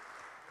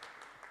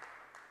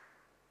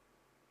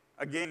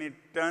 Again, it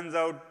turns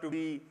out to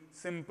be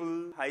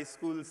simple high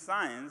school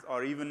science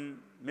or even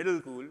middle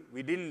school.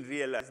 We didn't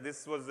realize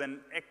this was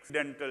an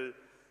accidental,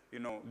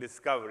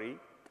 discovery.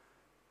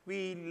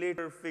 We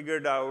later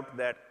figured out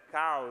that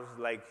cows,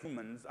 like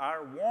humans,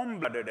 are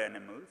warm-blooded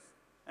animals.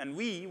 And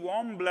we,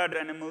 warm-blooded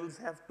animals,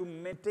 have to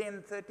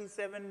maintain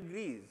 37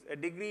 degrees. A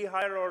degree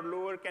higher or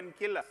lower can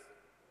kill us.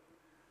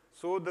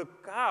 So the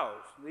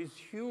cows, these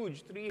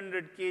huge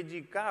 300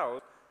 kg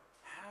cows,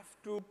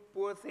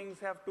 poor things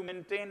have to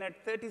maintain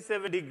at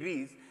 37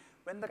 degrees.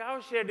 When the cow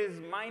shed is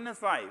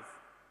 -5,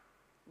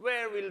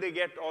 where will they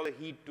get all the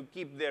heat to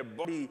keep their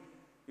body,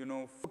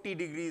 40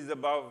 degrees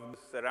above the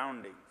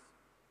surroundings?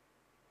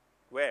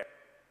 Where?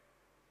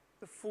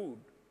 The food.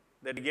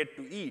 that they get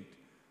to eat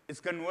is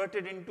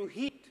converted into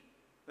heat,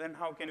 then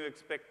how can you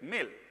expect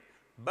milk?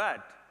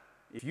 But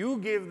if you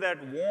give that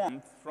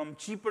warmth from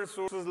cheaper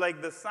sources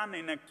like the sun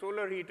in a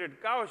solar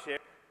heated cowshed,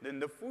 then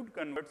the food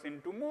converts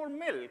into more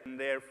milk, and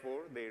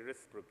therefore they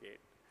reciprocate.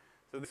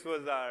 So this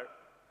was our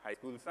high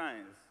school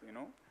science,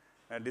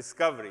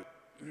 discovery.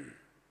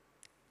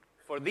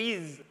 For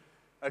these,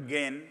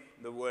 again,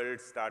 the world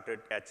started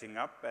catching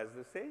up, as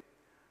they say.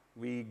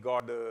 We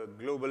got the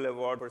Global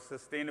Award for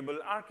Sustainable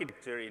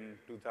Architecture in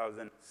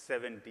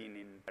 2017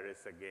 in Paris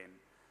again.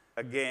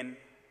 Again,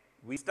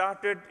 we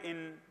started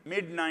in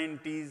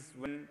mid-90s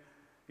when,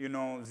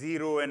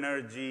 zero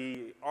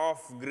energy,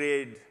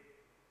 off-grid,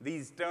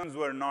 these terms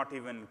were not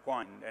even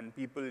coined, and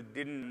people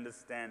didn't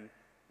understand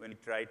when we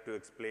tried to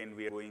explain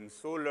we are going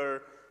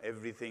solar,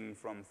 everything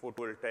from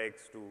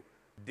photovoltaics to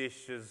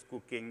dishes,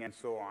 cooking, and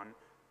so on.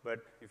 But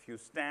if you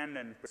stand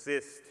and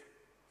persist,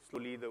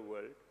 slowly the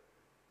world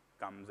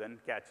comes and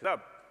catches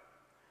up.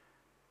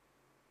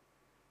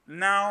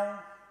 Now,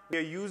 we are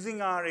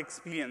using our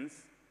experience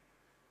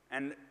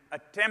and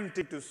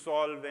attempting to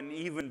solve an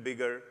even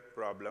bigger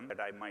problem that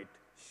I might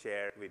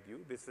share with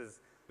you. This is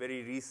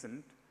very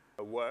recent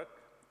work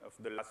of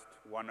the last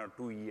 1 or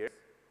 2 years.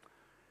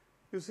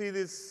 You see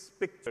this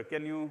picture.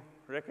 Can you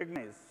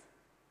recognize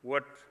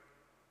what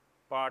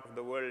part of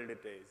the world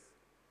it is?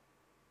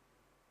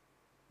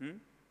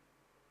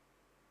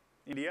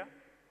 India?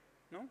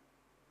 No?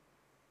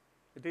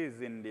 It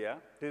is India.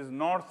 It is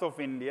north of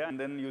India, and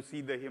then you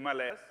see the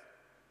Himalayas.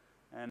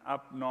 And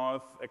up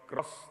north,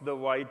 across the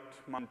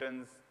White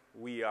Mountains,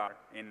 we are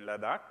in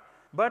Ladakh.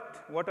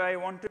 But what I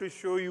wanted to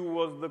show you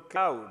was the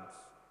clouds.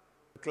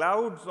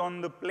 Clouds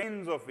on the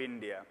plains of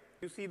India.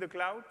 You see the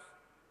clouds?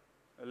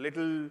 A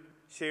little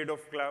shade of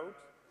clouds.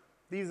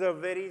 These are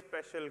very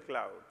special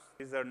clouds.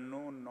 These are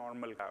no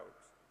normal clouds.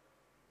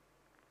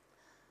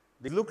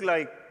 They look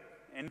like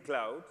any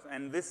clouds,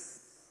 and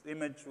this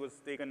image was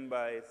taken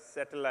by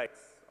satellites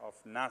of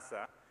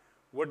NASA.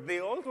 What they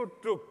also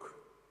took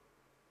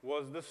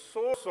was the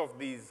source of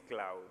these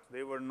clouds.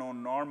 They were no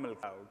normal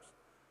clouds.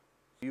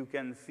 You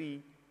can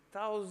see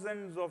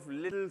thousands of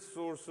little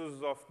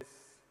sources of this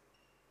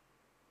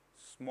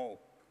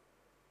smoke.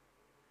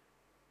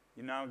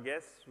 You now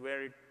guess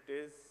where it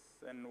is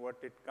and what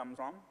it comes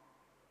from?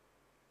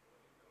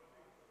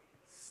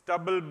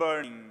 Stubble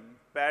burning,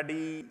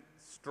 paddy,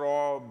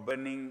 straw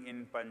burning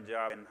in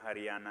Punjab and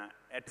Haryana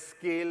at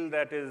scale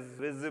that is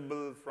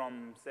visible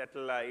from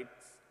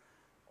satellites.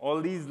 All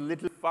these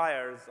little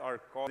fires are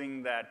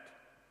causing that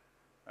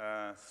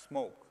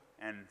smoke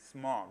and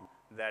smog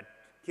that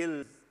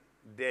kills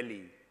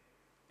Delhi.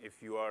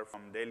 If you are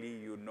from Delhi,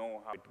 you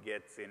know how it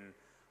gets in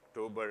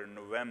October,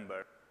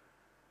 November.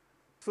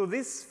 So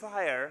this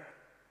fire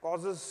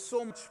causes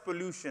so much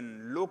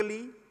pollution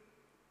locally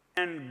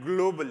and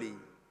globally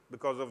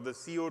because of the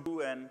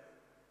CO2 and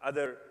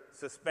other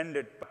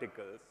suspended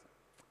particles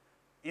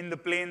in the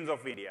plains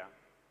of India.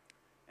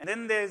 And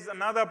then there's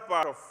another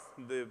part of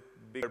the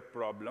bigger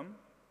problem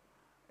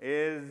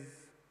is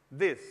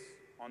this.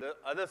 On the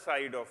other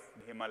side of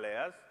the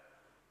Himalayas,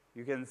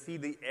 you can see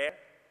the air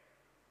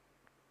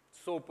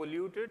so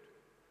polluted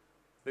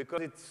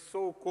because it's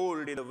so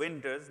cold in the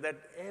winters that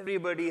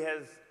everybody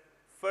has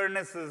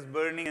furnaces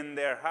burning in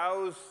their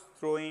house,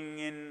 throwing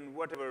in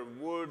whatever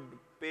wood,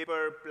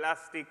 paper,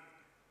 plastic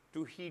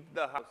to heat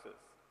the houses.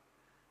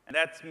 And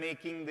that's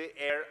making the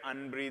air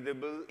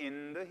unbreathable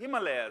in the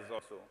Himalayas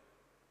also.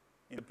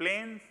 In the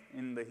plains,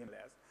 in the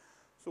Himalayas.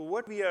 So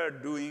what we are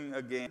doing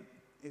again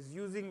is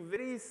using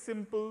very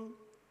simple,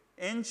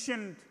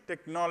 ancient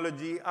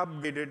technology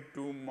upgraded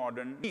to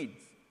modern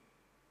needs.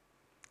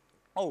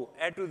 Oh,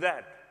 add to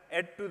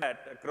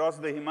that, across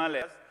the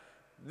Himalayas,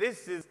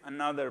 this is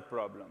another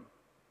problem.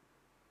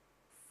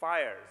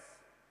 Fires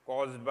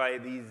caused by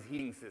these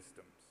heating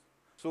systems.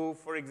 So,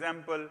 for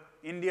example,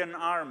 Indian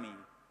Army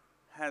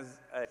has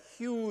a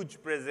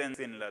huge presence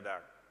in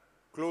Ladakh,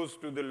 close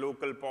to the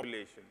local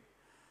population.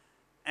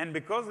 And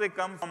because they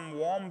come from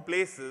warm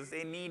places,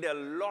 they need a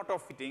lot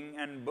of heating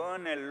and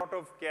burn a lot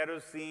of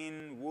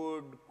kerosene,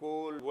 wood,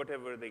 coal,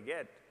 whatever they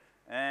get.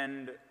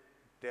 And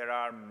there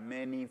are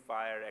many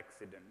fire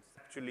accidents.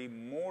 Actually,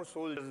 more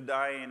soldiers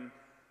die in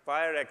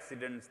fire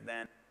accidents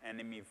than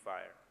enemy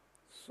fire.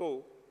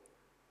 So,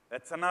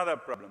 that's another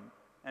problem.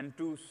 And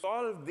to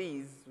solve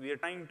these, we are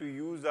trying to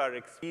use our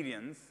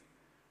experience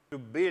to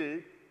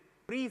build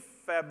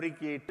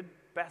prefabricated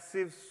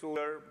passive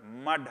solar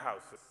mud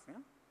houses,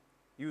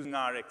 using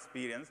our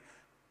experience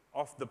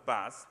of the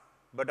past.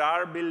 But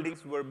our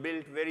buildings were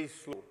built very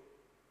slow.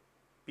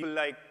 People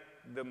like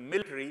the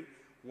military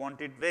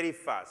want it very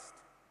fast.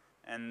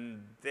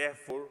 And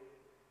therefore,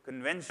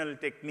 conventional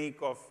technique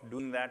of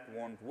doing that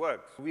won't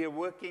work. So we are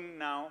working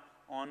now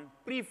on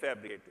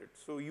prefabricated.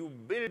 So you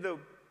build the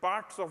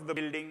parts of the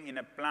building in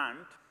a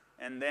plant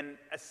and then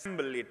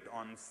assemble it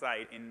on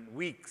site in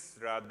weeks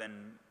rather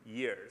than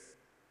years.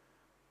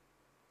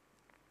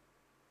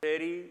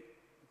 Very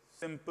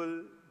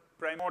simple,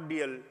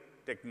 primordial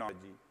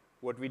technology.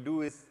 What we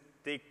do is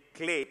take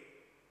clay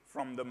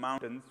from the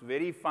mountains,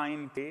 very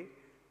fine clay,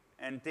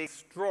 and take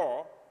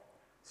straw.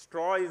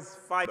 Straw is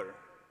fiber.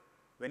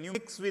 When you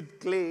mix with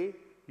clay,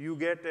 you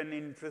get an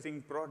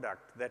interesting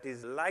product that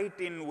is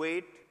light in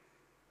weight,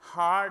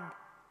 hard,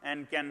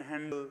 and can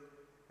handle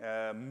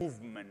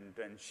movement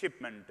and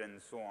shipment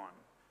and so on.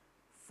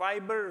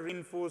 Fiber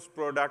reinforced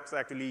products,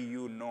 actually,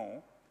 you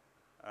know.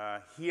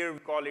 Here we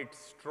call it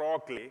straw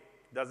clay.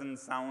 Doesn't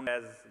sound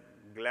as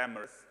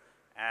glamorous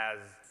as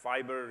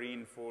fiber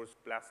reinforced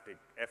plastic,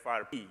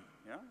 FRP.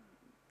 Yeah?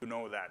 You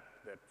know that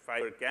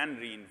fiber can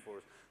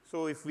reinforce.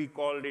 So if we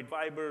called it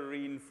fiber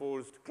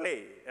reinforced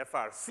clay,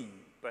 FRC,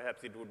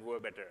 perhaps it would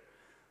work better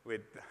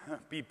with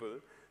people.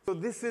 So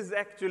this is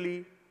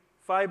actually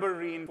fiber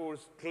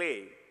reinforced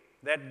clay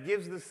that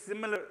gives the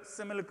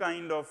similar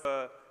kind of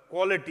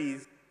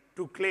qualities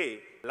to clay,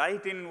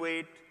 light in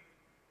weight,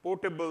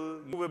 portable,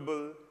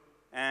 movable,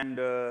 and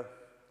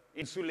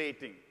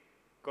insulating,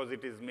 because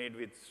it is made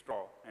with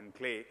straw and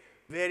clay,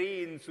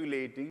 very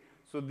insulating.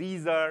 So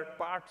these are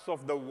parts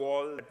of the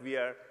wall that we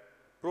are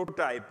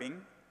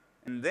prototyping,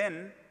 and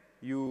then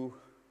you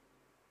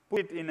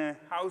put it in a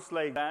house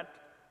like that,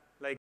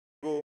 like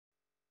go.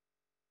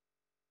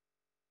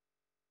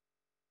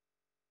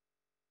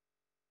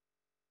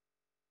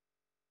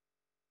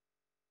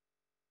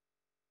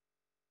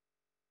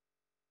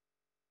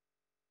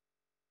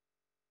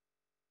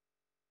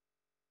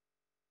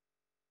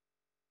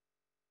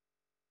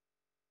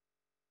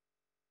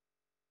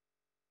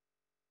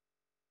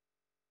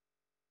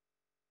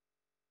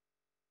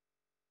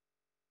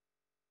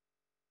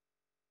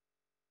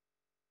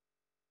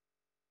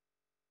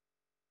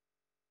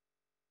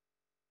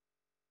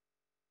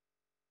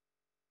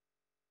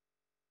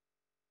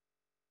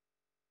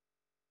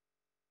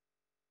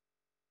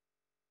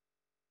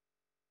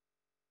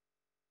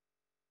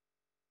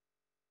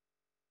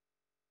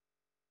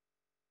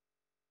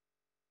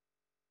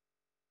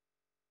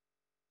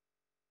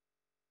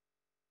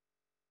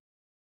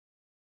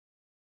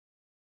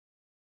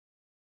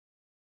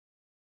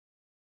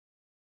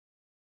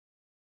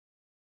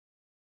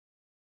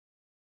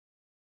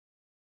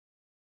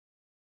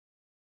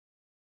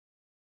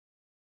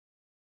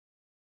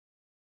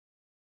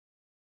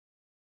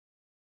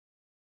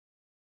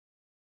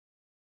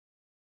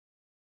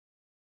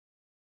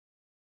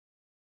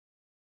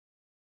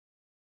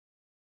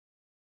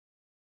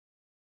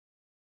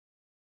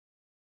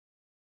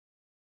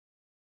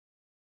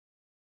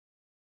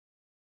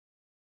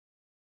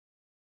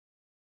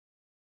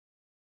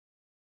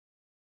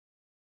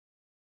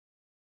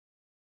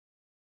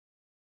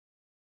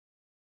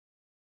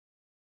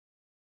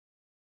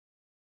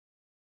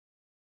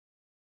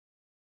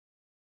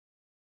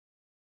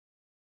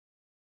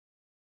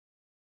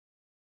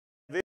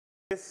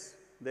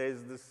 There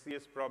is the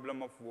serious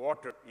problem of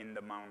water in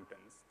the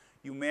mountains.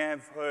 You may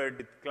have heard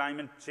with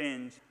climate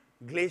change,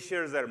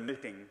 glaciers are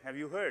melting. Have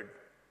you heard?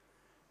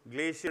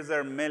 Glaciers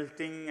are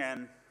melting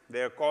and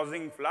they are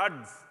causing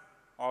floods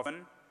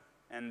often,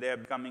 and they are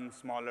becoming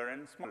smaller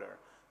and smaller.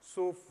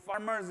 So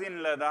farmers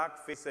in Ladakh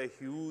face a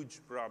huge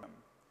problem.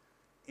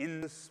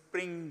 In the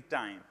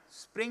springtime,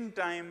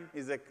 springtime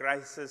is a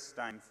crisis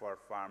time for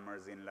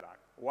farmers in Ladakh.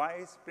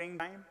 Why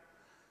springtime?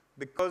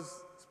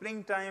 Because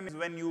springtime is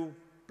when you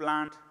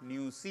plant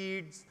new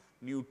seeds,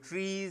 new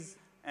trees,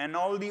 and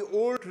all the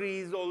old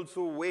trees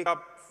also wake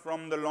up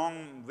from the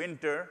long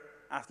winter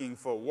asking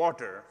for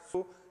water.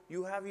 So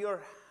you have your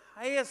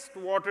highest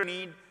water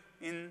need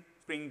in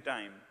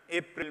springtime,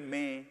 April,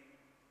 May,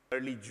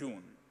 early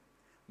June.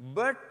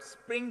 But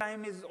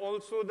springtime is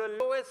also the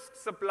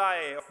lowest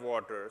supply of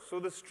water, so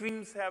the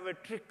streams have a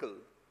trickle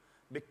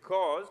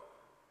because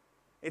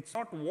it's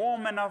not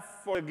warm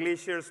enough for the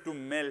glaciers to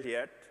melt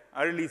yet,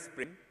 early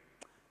spring,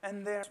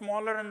 and they're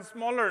smaller and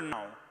smaller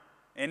now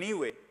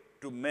anyway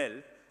to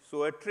melt,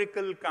 so a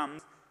trickle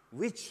comes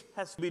which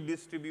has to be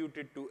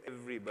distributed to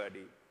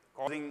everybody,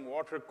 causing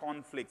water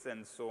conflicts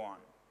and so on.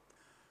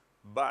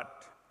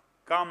 But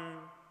come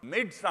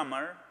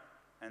midsummer,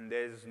 and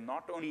there's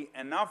not only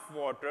enough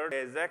water,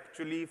 there's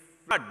actually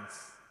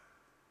floods.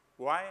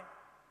 Why?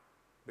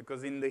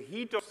 Because in the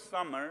heat of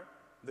summer,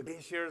 the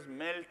glaciers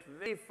melt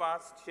very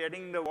fast,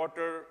 shedding the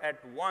water at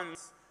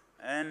once,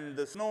 and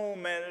the snow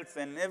melts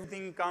and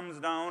everything comes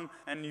down,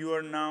 and you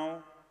are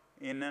now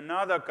in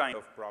another kind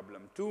of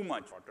problem, too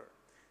much water.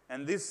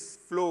 And this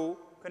flow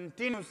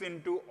continues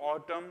into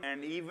autumn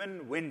and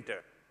even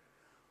winter.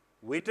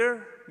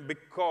 Winter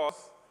because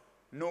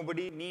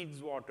nobody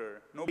needs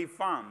water, nobody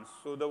farms,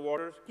 so the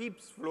water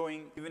keeps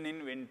flowing even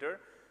in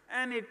winter,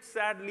 and it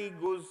sadly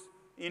goes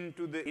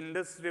into the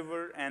Indus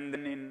River and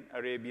then in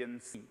Arabian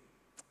Sea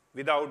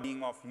without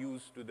being of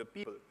use to the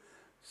people.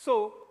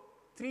 So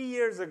 3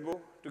 years ago,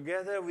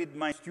 together with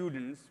my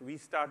students, we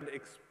started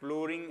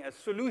exploring a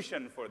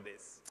solution for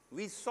this.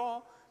 We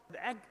saw that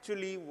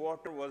actually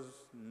water was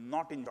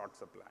not in short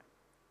supply.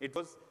 It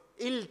was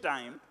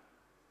ill-timed.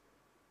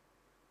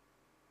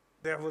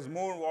 There was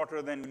more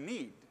water than we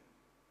need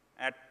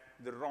at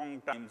the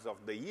wrong times of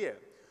the year.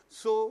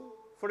 So,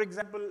 for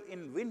example,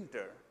 in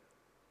winter,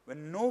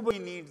 when nobody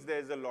needs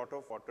there's a lot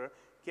of water,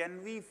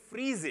 can we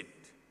freeze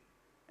it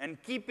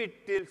and keep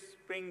it till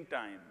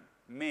springtime,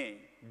 May,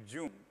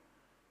 June,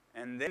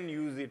 and then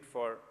use it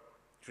for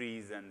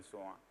trees and so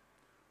on.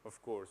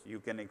 Of course, you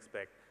can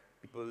expect.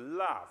 People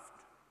laughed.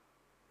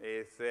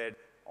 They said,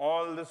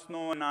 all the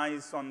snow and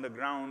ice on the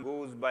ground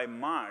goes by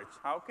March.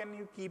 How can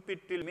you keep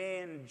it till May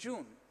and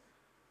June?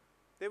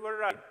 They were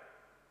right.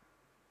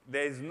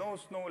 There is no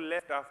snow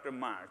left after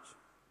March,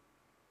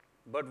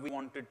 but we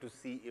wanted to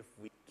see if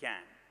we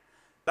can.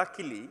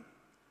 Luckily,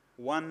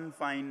 one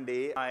fine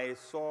day, I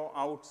saw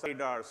outside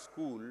our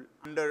school,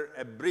 under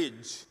a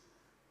bridge,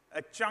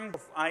 a chunk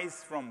of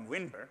ice from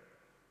winter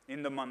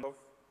in the month of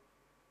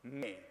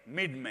May,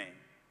 mid-May.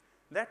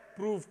 That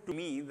proved to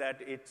me that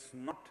it's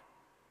not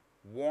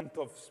warmth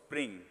of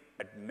spring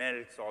that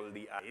melts all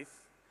the ice,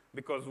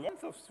 because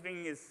warmth of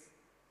spring is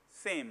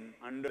same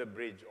under the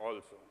bridge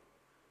also.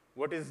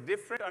 What is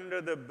different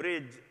under the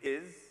bridge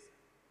is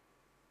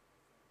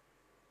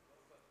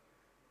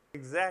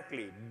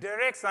exactly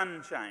direct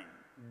sunshine.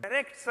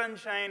 Direct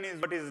sunshine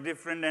is what is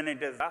different, and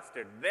it has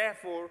lasted.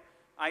 Therefore,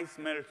 ice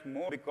melts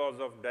more because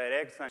of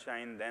direct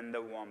sunshine than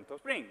the warmth of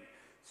spring.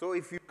 So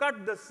if you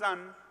cut the sun,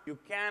 you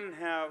can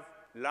have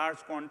large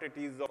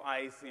quantities of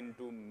ice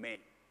into May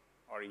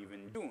or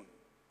even June.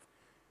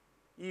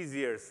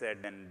 Easier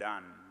said than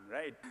done,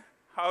 right?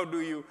 How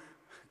do you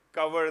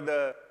cover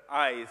the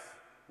ice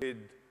with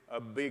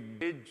a big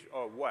bridge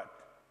or what?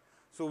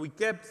 So we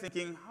kept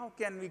thinking, how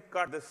can we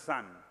cut the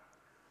sun?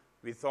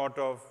 We thought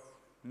of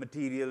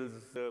materials,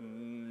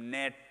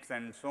 nets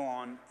and so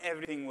on.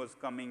 Everything was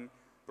coming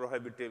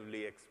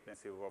prohibitively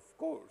expensive, of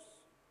course,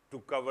 to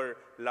cover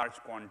large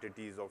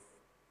quantities of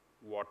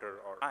water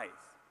or ice.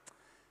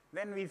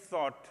 Then we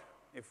thought,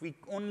 if we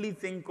only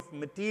think of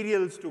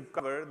materials to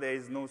cover, there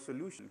is no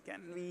solution.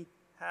 Can we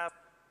have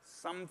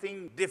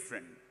something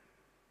different?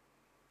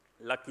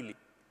 Luckily,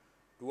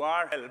 to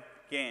our help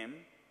came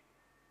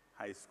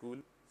high school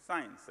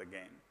science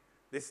again.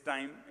 This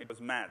time it was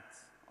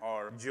maths,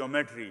 or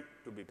geometry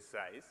to be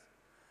precise.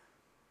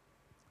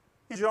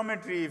 In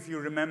geometry, if you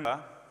remember,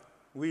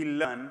 we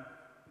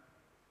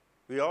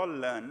all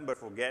learn but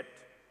forget,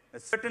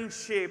 that certain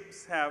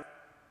shapes have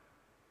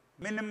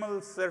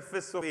minimal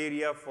surface of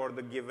area for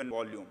the given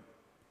volume.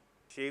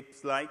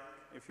 Shapes like,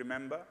 if you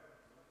remember,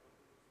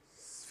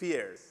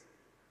 spheres,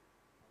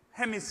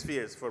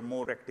 hemispheres for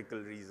more practical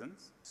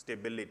reasons,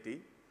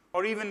 stability,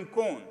 or even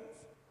cones.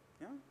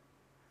 Yeah?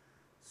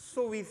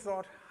 So we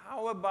thought,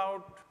 how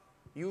about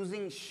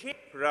using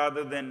shape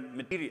rather than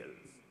materials?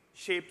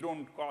 Shapes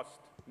don't cost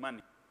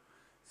money.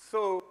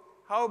 So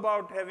how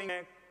about having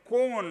a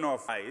cone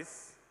of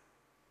ice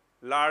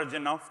large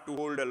enough to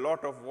hold a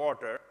lot of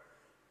water,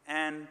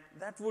 and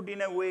that would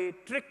in a way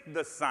trick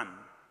the sun,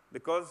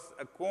 because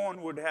a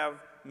cone would have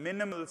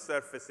minimal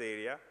surface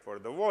area for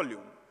the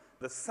volume.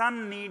 The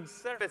sun needs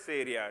surface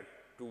area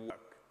to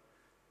work,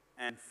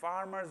 and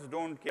farmers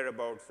don't care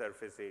about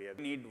surface area.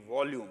 They need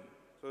volume.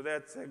 So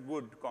that's a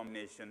good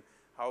combination.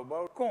 How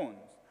about cones?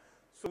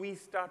 So we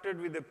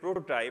started with a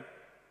prototype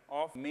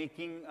of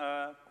making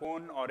a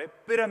cone or a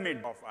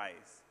pyramid of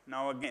ice.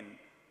 Now again,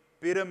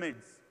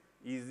 pyramids,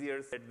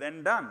 easier said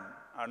than done,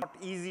 are not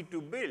easy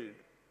to build.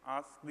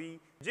 Ask the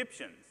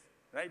Egyptians,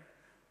 right,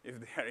 if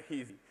they are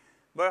easy.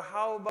 But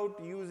how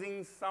about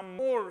using some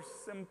more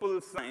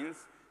simple science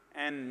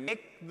and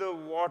make the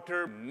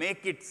water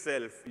make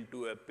itself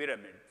into a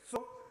pyramid?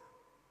 So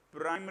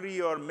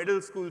primary or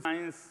middle school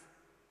science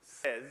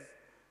says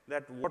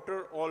that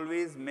water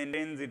always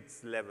maintains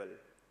its level.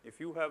 If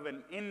you have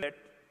an inlet,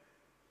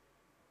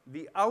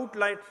 the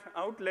outlet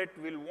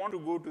will want to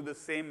go to the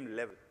same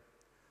level,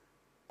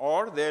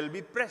 or there will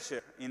be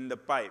pressure in the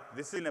pipe.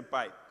 This is in a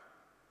pipe,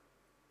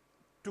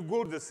 to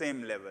go to the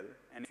same level.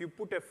 And if you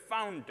put a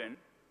fountain,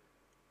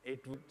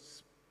 it would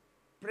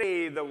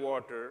spray the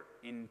water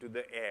into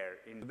the air,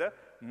 into the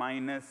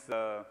minus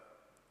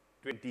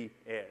 20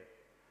 air.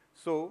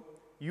 So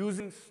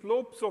using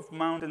slopes of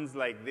mountains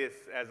like this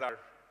as our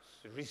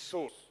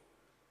resource,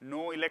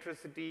 no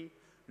electricity,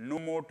 no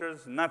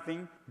motors,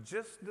 nothing,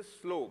 just the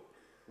slope,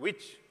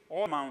 which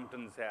all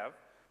mountains have.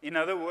 In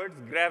other words,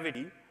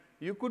 gravity.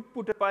 You could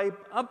put a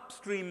pipe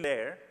upstream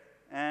there,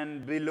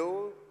 and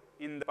below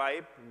in the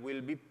pipe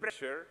will be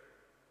pressure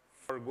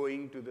for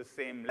going to the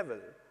same level.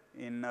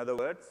 In other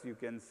words, you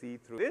can see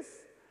through this.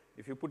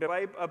 If you put a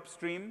pipe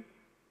upstream,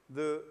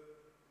 the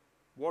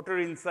water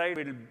inside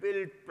will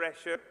build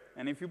pressure,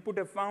 and if you put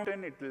a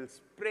fountain, it will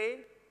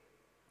spray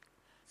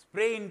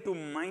into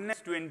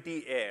minus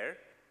 20 air.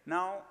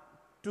 Now,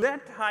 to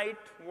that height,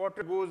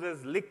 water goes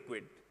as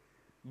liquid,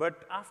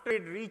 but after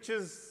it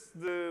reaches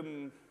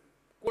the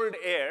cold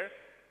air,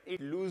 it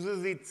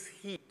loses its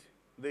heat,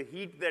 the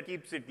heat that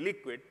keeps it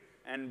liquid,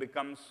 and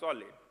becomes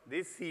solid.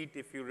 This heat,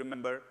 if you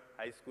remember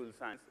high school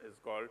science, is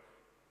called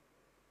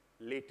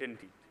latent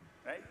heat,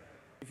 right?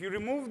 If you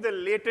remove the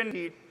latent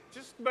heat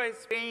just by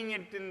spraying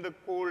it in the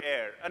cold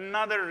air,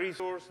 another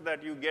resource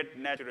that you get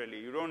naturally,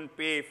 you don't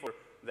pay for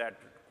that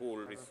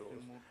cold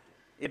resource.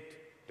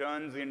 It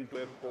turns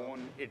into a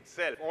cone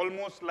itself,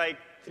 almost like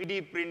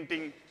 3D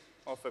printing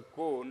of a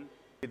cone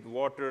with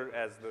water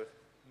as the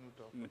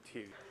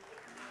material.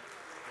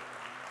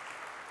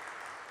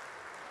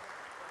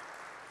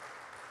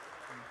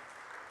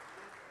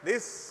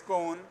 This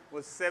cone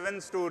was 7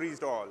 stories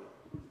tall,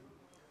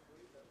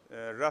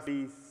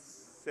 roughly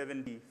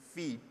 70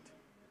 feet,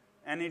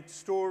 and it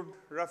stored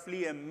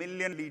roughly 1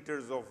 million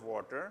liters of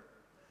water.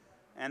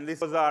 And this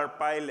was our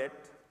pilot,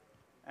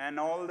 and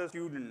all the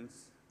students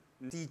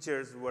and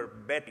teachers were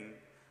betting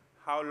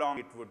how long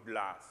it would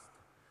last.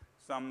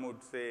 Some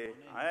would say,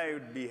 I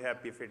would be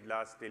happy if it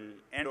lasts till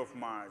end of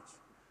March,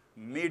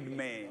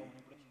 mid-May,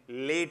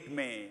 late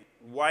May.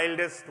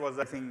 Wildest was,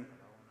 I think,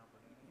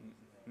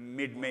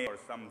 mid-May or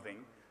something.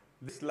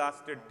 This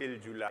lasted till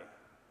July,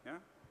 yeah?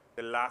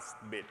 The last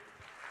bit.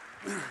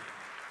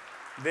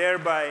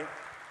 Thereby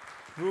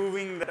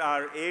proving that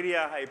our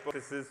area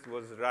hypothesis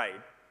was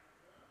right,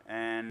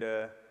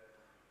 and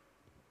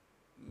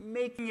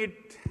making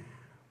it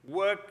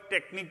work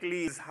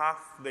technically is half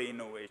the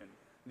innovation.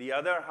 The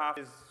other half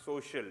is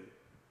social,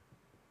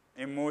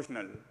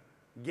 emotional,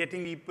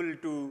 getting people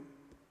to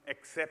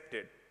accept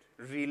it,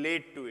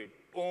 relate to it,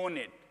 own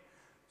it.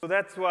 So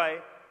that's why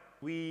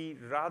we,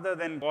 rather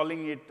than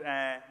calling it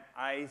an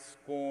ice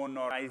cone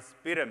or ice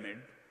pyramid,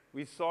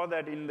 we saw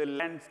that in the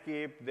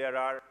landscape there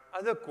are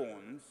other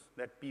cones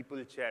that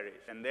people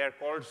cherish, and they are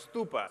called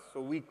stupas. So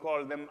we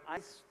call them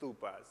ice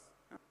stupas,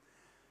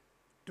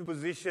 to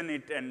position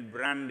it and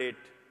brand it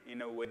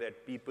in a way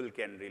that people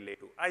can relate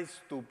to. Ice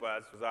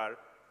stupas was our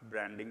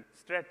branding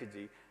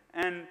strategy.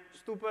 And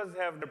stupas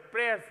have the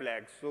prayer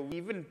flags, so we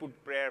even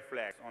put prayer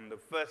flags on the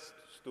first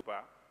stupa.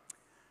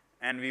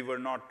 And we were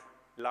not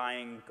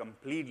lying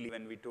completely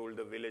when we told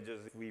the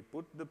villagers, if we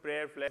put the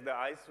prayer flag, the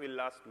ice will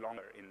last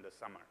longer in the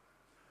summer.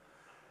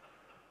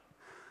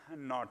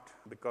 And not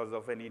because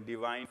of any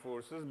divine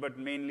forces, but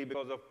mainly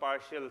because of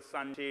partial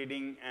sun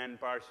shading and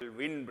partial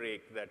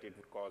windbreak that it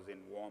would cause in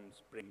warm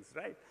springs,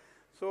 right?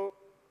 So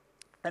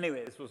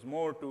anyway, this was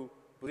more to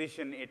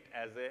position it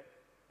as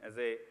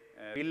a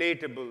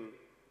relatable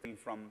thing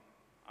from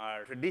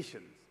our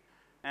traditions.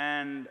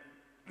 And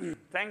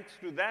thanks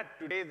to that,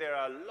 today there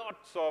are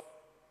lots of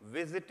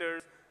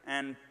visitors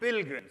and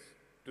pilgrims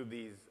to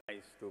these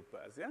ice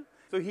stupas, yeah?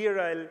 So here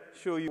I'll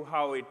show you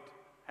how it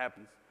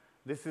happens.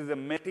 This is a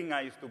melting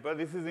ice stupa.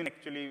 This is in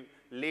actually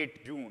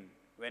late June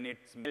when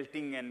it's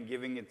melting and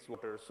giving its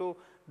water. So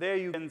there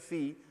you can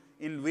see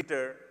in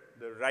winter,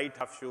 the right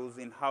half shows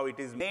in how it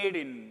is made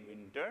in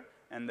winter,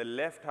 and the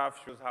left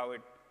half shows how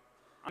it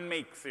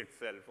unmakes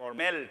itself or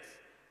melts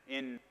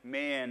in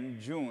May and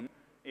June.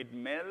 It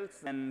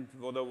melts and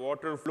the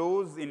water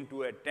flows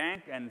into a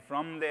tank, and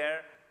from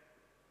there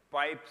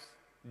pipes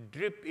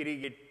drip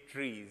irrigate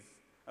trees.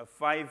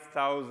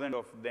 5,000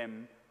 of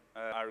them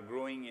are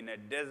growing in a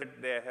desert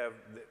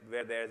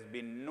where there has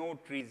been no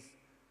trees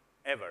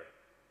ever.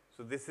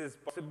 So this is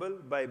possible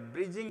by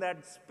bridging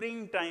that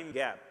springtime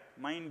gap.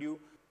 Mind you,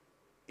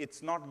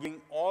 it's not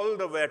giving all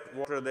the wet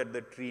water that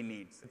the tree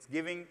needs. It's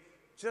giving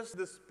just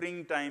the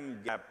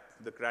springtime gap,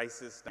 the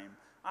crisis time.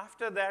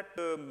 After that,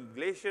 the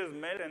glaciers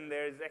melt and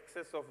there is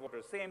excess of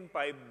water. Same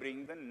pipe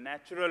brings the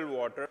natural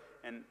water,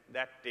 and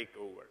that takes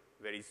over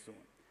very soon.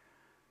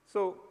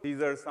 So these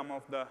are some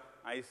of the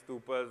ice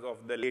stupas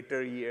of the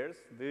later years.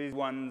 These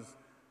ones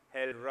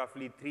held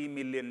roughly 3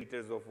 million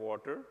liters of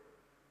water.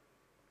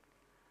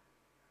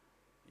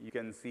 You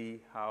can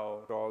see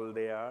how tall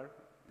they are.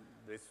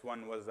 This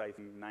one was, I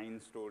think, 9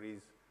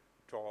 stories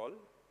tall.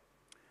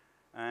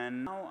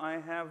 And now I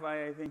have,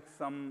 I think,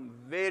 some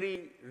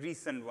very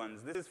recent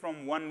ones. This is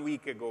from 1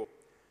 week ago.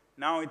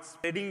 Now it's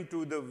spreading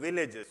to the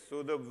villages.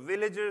 So the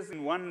villagers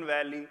in one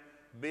valley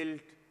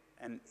built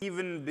an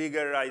even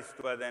bigger ice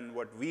stupa than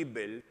what we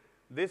built.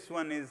 This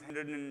one is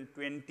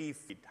 120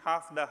 feet,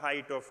 half the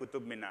height of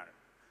Qutub Minar,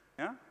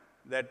 yeah?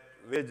 That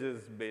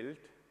villagers built.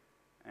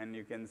 And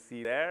you can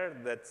see there,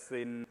 that's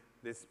in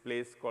this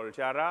place called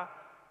Chara.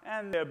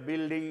 And they're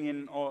building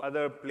in all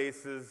other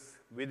places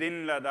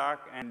within Ladakh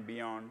and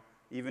beyond.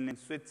 Even in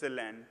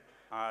Switzerland,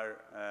 our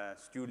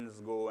students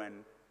go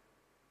and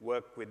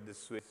work with the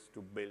Swiss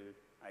to build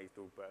ice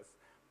stupas,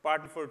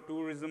 partly for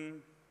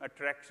tourism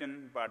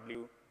attraction, partly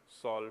to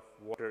solve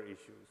water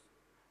issues.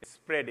 It's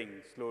spreading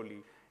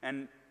slowly.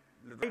 And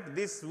right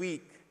this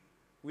week,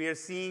 we are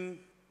seeing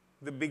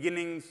the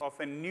beginnings of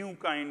a new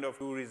kind of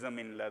tourism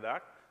in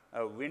Ladakh,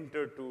 a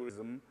winter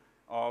tourism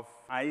of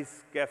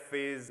ice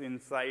cafes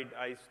inside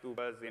ice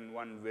stupas in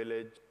one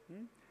village,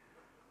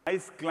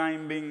 ice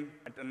climbing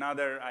at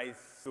another ice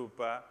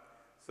stupa.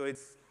 So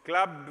it's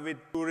clubbed with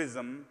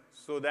tourism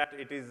so that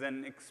it is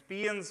an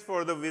experience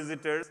for the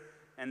visitors,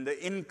 and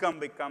the income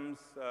becomes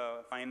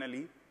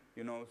finally,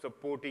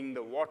 supporting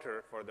the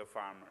water for the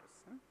farmers.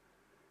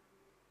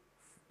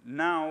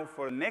 Now,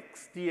 for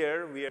next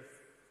year, we are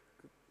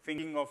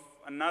thinking of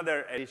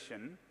another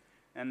addition,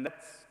 and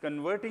that's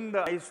converting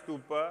the ice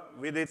stupa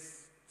with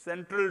its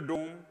central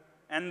dome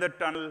and the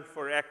tunnel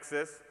for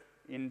access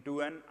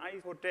into an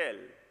ice hotel,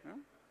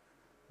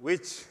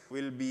 which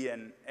will be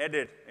an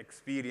added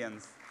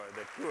experience for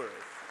the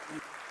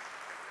tourists.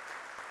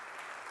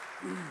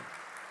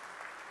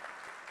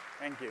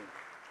 Thank you.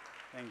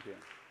 Thank you.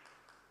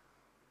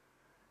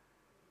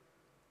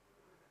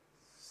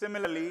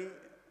 Similarly,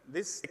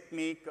 this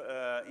technique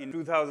in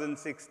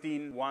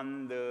 2016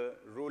 won the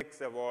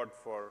Rolex Award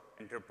for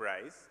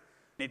Enterprise.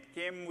 It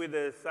came with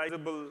a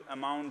sizable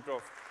amount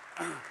of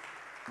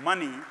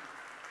money.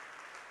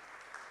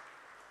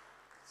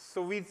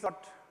 So we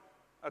thought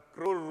 1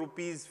 crore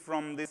rupees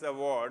from this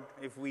award,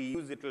 if we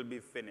use it, will be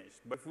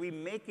finished. But if we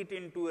make it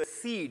into a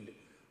seed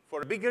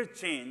for bigger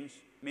change,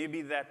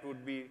 maybe that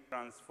would be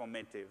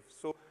transformative.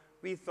 So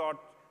we thought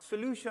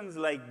solutions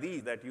like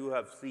these that you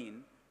have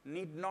seen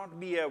need not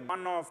be a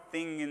one-off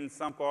thing in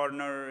some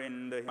corner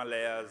in the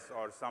Himalayas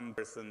or some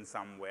person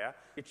somewhere.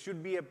 It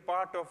should be a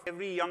part of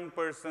every young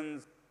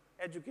person's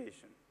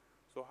education.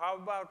 So how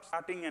about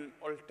starting an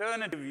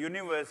alternative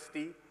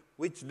university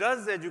which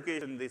does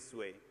education this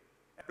way,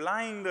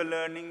 applying the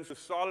learnings to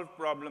solve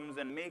problems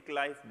and make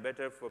life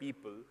better for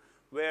people,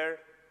 where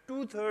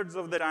 2/3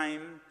 of the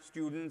time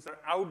students are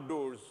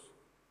outdoors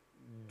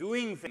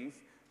doing things,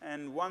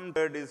 and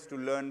 1/3 is to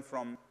learn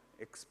from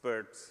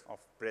experts of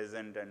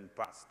present and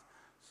past.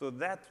 So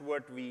that's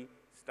what we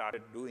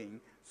started doing.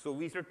 So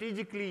we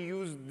strategically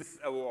used this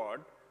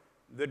award.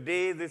 The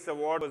day this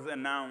award was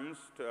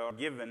announced or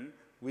given,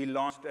 we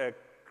launched a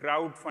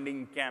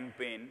crowdfunding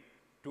campaign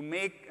to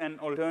make an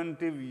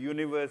alternative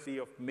university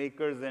of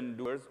makers and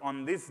doers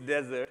on this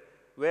desert,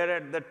 where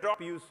at the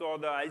top you saw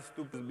the ice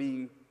stupas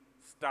being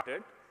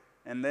started,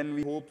 and then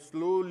we hope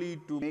slowly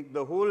to make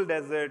the whole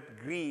desert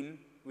green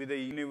with a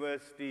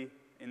university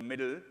in the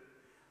middle.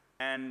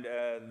 And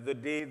the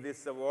day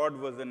this award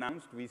was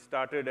announced, we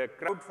started a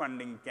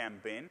crowdfunding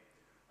campaign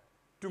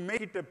to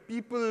make it a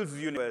people's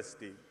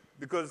university,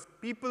 because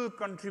people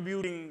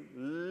contributing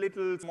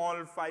little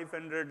small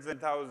 500s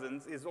and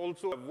thousands is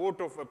also a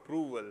vote of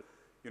approval,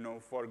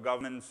 for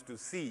governments to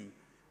see.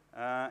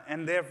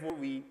 And therefore,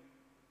 we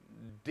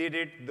did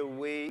it the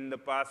way in the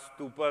past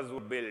stupas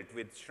were built,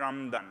 with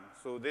Shramdan.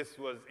 So this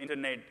was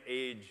internet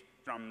age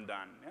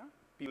Shramdan. Yeah?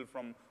 People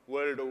from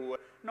world over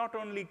not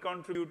only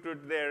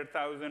contributed their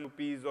 1,000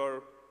 rupees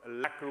or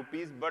 1,00,000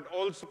 rupees, but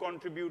also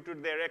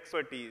contributed their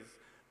expertise.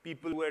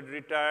 People who had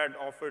retired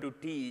offered to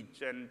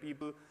teach, and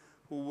people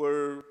who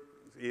were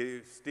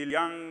still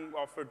young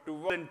offered to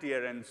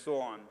volunteer, and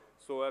so on.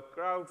 So a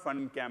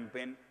crowdfunding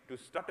campaign to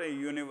start a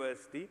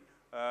university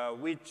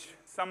which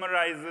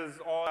summarizes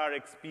all our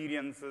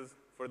experiences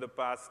for the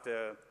past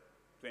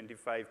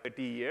 25,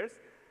 30 years.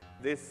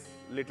 This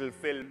little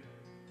film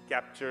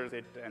captures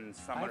it and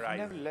summarizes. I've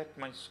never let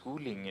my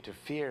schooling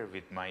interfere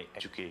with my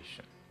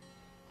education.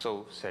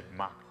 So said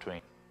Mark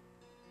Twain.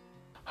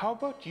 How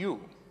about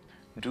you?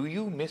 Do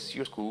you miss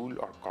your school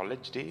or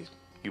college days?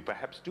 You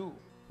perhaps do,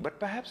 but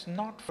perhaps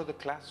not for the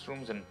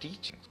classrooms and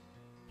teachings.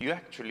 You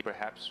actually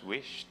perhaps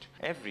wished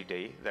every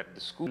day that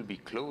the school be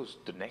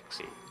closed the next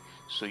day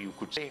so you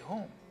could stay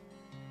home.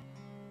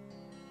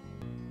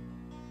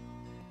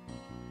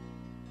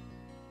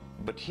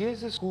 But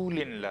here's a school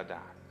in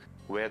Ladakh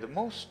where the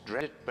most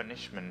dreaded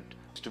punishment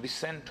is to be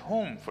sent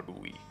home for 2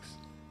 weeks,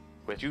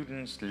 where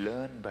students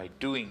learn by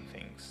doing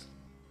things,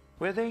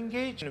 where they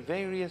engage in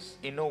various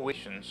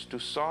innovations to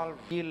solve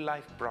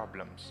real-life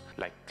problems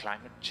like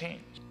climate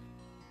change,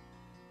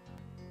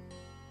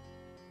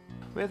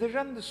 where they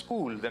run the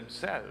school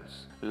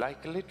themselves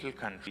like a little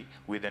country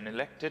with an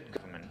elected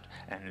government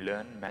and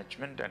learn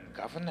management and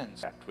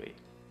governance that way,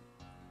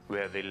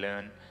 where they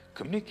learn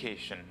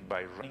communication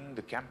by running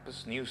the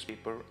campus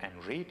newspaper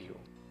and radio,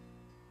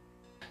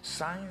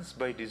 science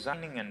by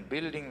designing and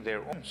building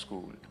their own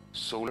school,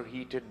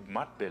 solar-heated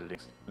mud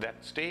buildings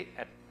that stay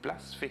at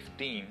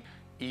 +15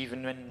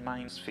 even when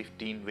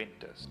 -15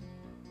 winters,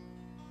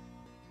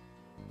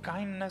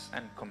 kindness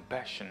and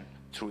compassion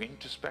through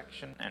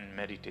introspection and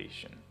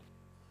meditation.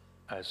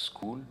 A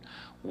school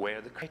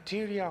where the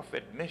criteria of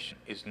admission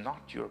is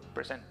not your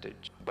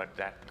percentage, but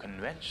that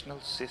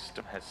conventional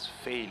system has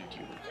failed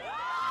you.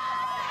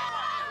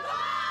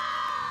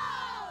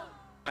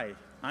 Hi,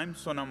 I'm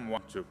Sonam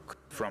Wangchuk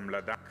from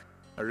Ladakh,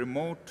 a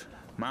remote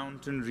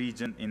mountain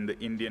region in the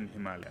Indian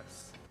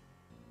Himalayas.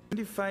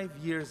 25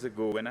 years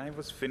ago, when I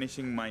was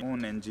finishing my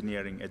own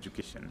engineering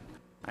education,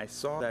 I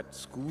saw that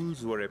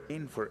schools were a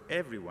pain for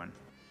everyone.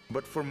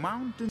 But for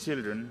mountain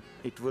children,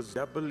 it was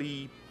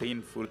doubly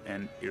painful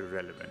and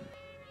irrelevant.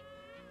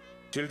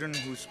 Children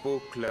who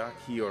spoke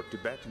Ladakhi or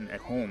Tibetan at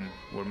home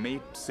were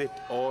made to sit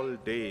all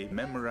day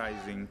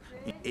memorizing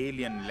in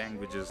alien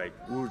languages like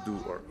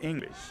Urdu or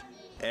English.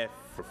 F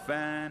for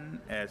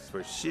fan, S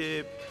for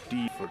ship,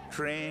 T for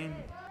train.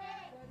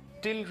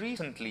 Till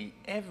recently,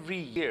 every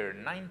year,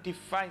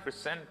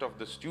 95% of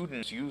the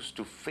students used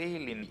to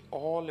fail in the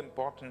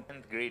all-important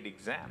 10th grade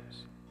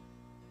exams.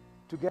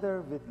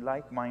 Together with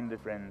like-minded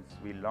friends,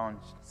 we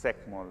launched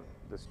SECMOL,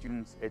 the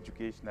Students'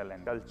 Educational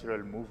and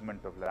Cultural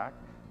Movement of Ladakh,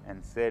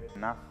 and said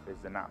enough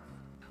is enough.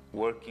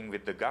 Working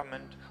with the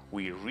government,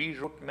 we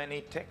rewrote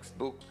many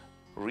textbooks,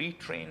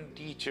 retrained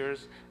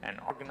teachers, and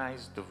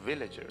organized the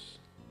villagers.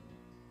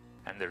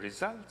 And the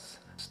results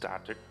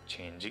started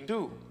changing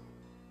too.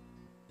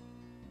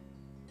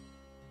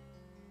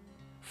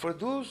 For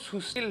those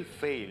who still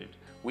failed,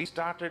 we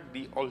started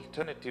the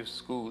alternative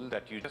school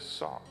that you just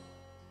saw.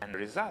 And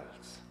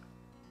results,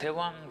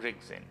 Thewang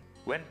Rigzin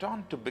went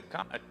on to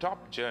become a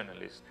top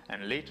journalist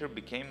and later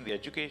became the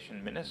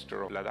education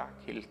minister of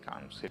Ladakh Hill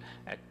Council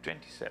at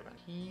 27.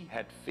 He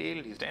had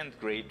failed his 10th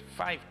grade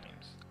 5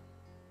 times.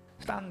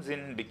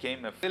 Stanzin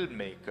became a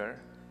filmmaker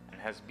and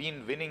has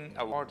been winning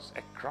awards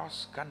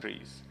across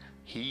countries.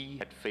 He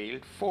had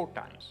failed 4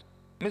 times.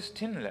 Miss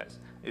Tinles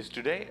is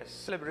today a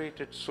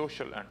celebrated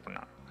social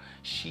entrepreneur.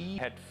 She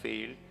had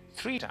failed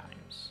 3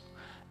 times.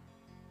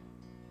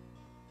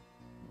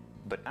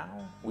 But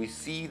now we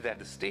see that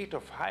the state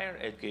of higher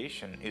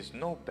education is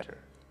no better.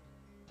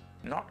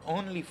 Not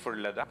only for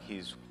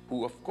Ladakhis,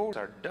 who of course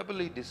are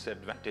doubly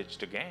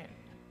disadvantaged again,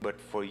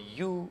 but for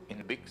you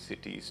in big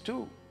cities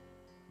too.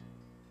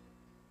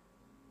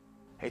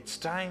 It's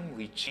time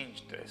we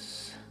change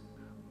this.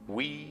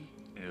 We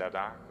in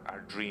Ladakh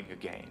are dreaming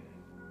again.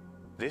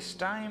 This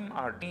time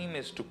our dream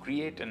is to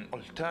create an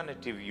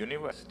alternative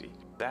university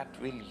that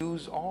will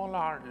use all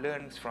our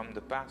learnings from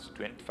the past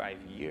 25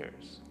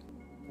 years.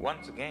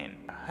 Once again,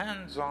 a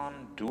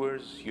hands-on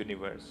doers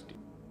university,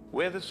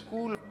 where the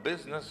School of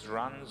Business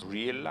runs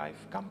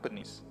real-life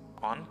companies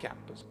on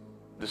campus.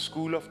 The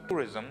School of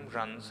Tourism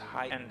runs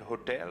high-end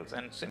hotels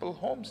and simple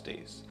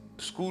homestays.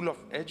 The School of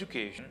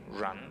Education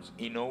runs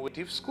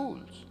innovative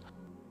schools.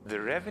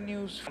 The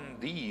revenues from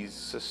these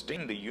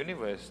sustain the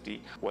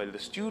university while the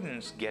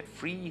students get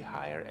free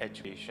higher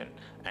education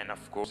and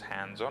of course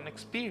hands-on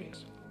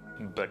experience.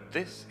 But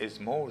this is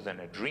more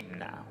than a dream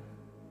now.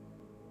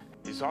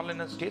 His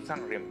Holiness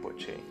Ketsang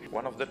Rinpoche,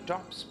 one of the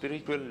top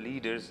spiritual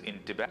leaders in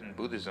Tibetan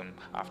Buddhism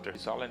after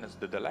His Holiness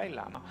the Dalai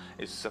Lama,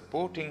 is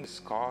supporting this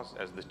cause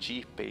as the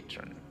chief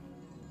patron.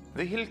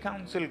 The Hill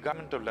Council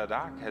government of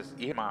Ladakh has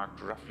earmarked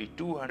roughly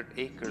 200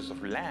 acres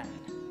of land,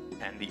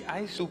 and the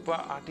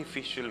Aisupa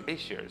artificial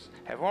glaciers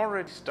have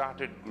already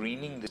started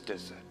greening this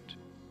desert.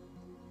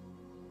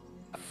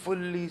 A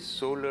fully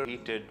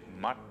solar-heated,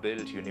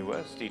 mud-built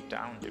university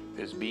township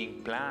is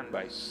being planned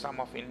by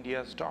some of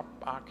India's top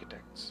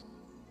architects.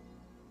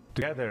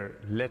 Together,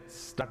 let's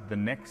start the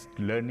next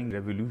learning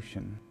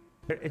revolution,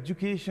 where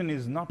education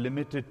is not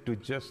limited to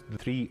just the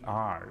 3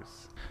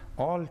 R's,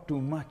 all too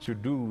much to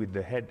do with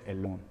the head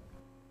alone,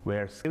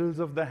 where skills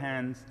of the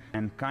hands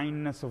and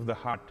kindness of the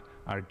heart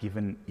are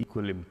given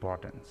equal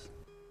importance.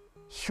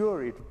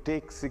 Sure, it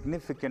takes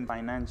significant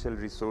financial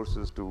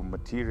resources to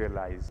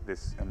materialize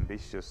this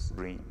ambitious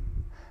dream.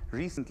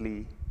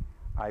 Recently,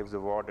 I was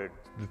awarded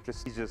the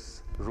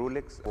prestigious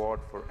Rolex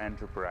Award for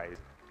Enterprise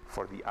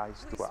for the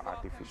Aisupa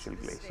artificial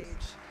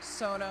glaciers.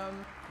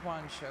 Sonam,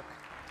 Wangchuk.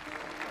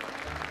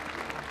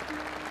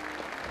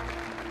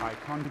 I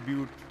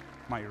contribute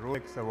my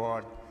Rolex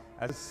Award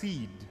as a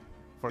seed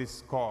for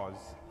this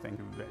cause. Thank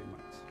you very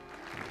much.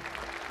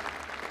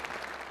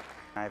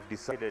 I have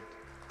decided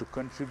to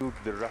contribute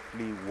the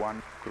roughly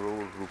 1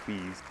 crore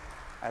rupees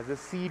as a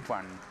seed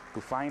fund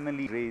to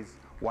finally raise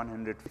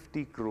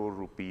 150 crore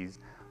rupees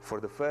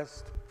for the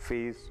first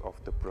phase of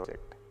the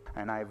project.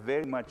 And I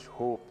very much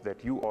hope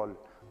that you all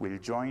will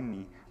join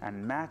me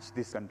and match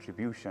this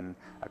contribution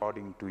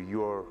according to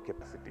your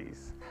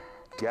capacities.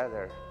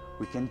 Together,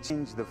 we can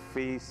change the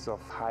face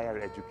of higher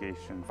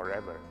education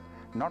forever,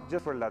 not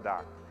just for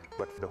Ladakh,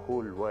 but for the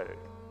whole world.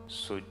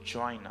 So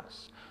join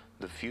us.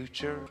 The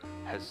future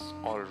has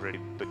already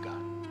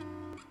begun.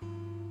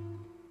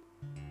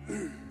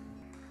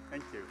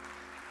 Thank you.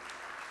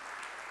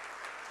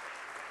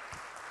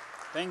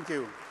 Thank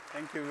you.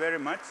 Thank you very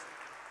much.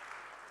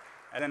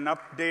 As an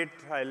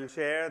update, I'll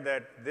share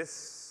that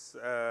this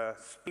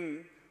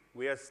spring,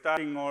 we are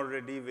starting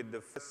already with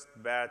the first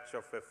batch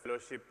of a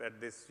fellowship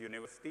at this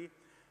university.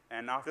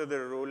 And after the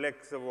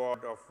Rolex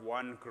Award of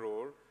 1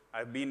 crore,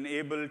 I've been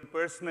able to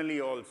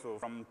personally also,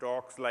 from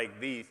talks like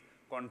these,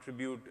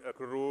 contribute 1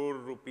 crore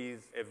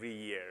rupees every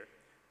year.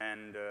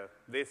 And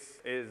this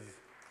is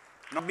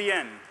not the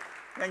end.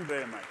 Thank you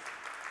very much.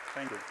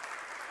 Thank you.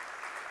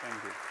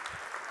 Thank you.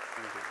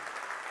 Thank you.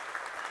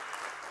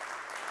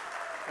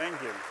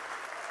 Thank you.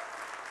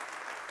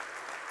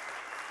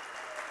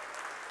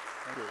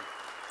 Thank you.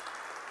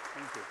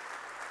 Thank you.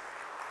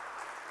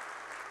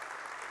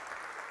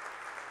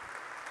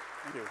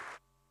 Thank you.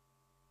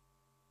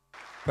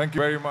 Thank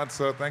you very much,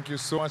 sir. Thank you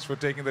so much for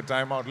taking the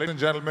time out. Ladies and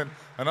gentlemen,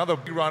 another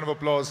big round of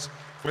applause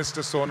for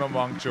Mr. Sonam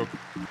Wangchuk.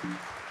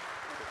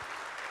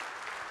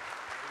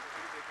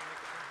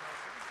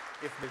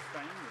 If this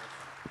time,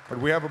 yes. But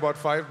we have about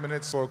 5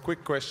 minutes for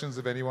quick questions.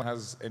 If anyone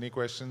has any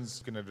questions,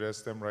 you can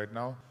address them right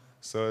now.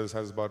 Sir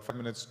has about 5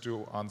 minutes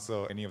to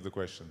answer any of the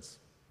questions.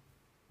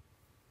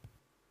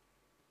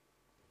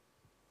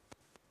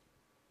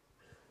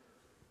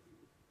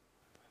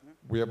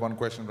 We have one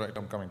question, right?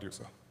 I'm coming to you,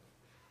 sir.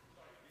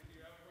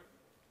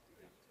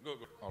 Go.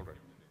 All right.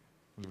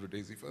 We'll go to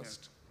Daisy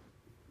first.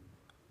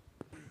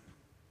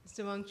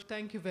 Mr. Wangchuk,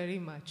 thank you very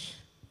much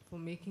for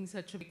making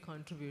such a big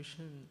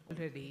contribution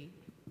already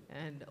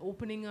and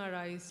opening our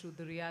eyes to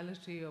the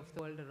reality of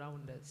the world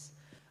around us.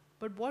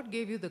 But what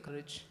gave you the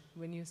courage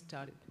when you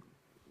started?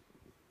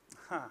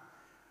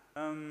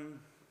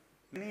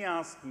 Many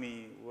asked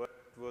me what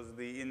was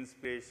the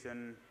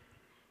inspiration,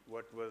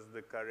 what was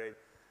the courage.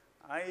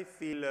 I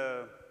feel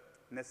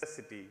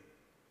necessity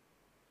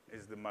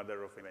is the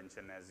mother of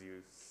invention, as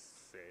you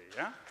say,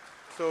 yeah?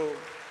 So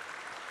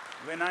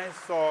when I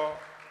saw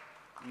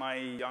my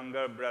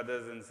younger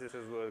brothers and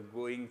sisters were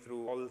going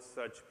through all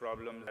such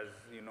problems as,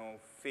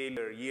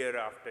 failure year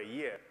after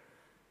year,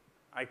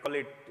 I call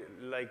it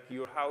like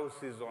your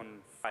house is on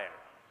fire.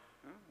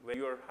 When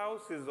your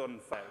house is on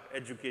fire,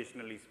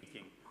 educationally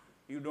speaking,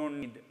 you don't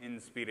need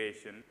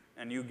inspiration,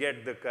 and you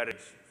get the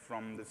courage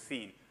from the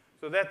scene.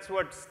 So that's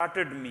what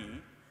started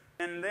me.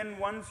 And then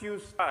once you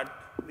start,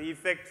 the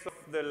effects of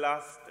the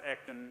last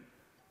action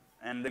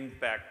and the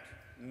impact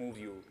move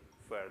you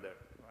further.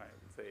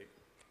 I'd say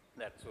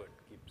that's what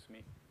keeps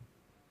me.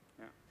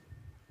 Yeah.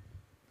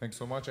 Thanks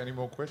so much. Any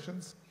more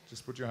questions?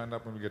 Just put your hand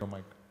up and we'll get a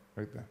mic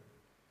right there.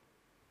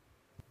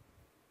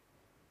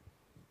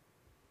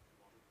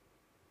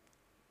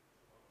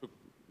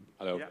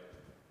 Hello. Yeah.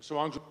 So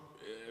Wangchuk,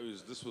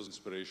 this was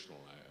inspirational,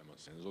 I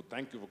must say. So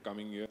thank you for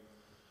coming here.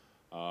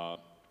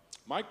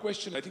 My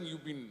question, I think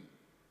you've been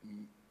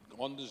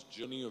on this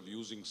journey of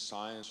using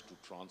science to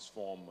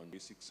transform, and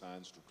basic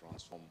science to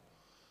transform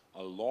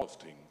a lot of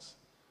things.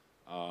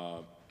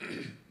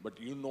 But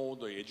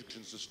the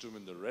education system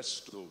in the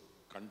rest of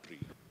the country,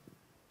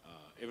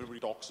 everybody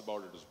talks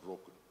about it as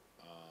broken.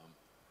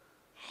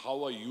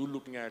 How are you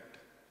looking at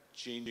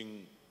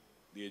changing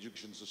the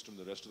education system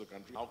in the rest of the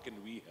country? How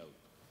can we help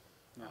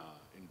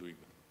in doing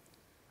that?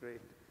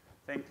 Great.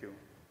 Thank you.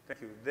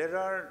 Thank you. There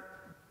are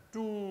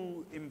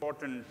two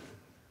important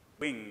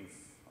wings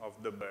of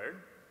the bird.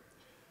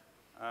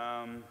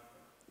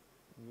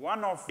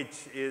 One of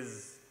which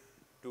is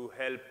to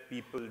help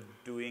people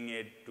doing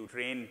it, to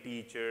train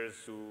teachers,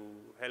 to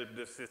help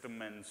the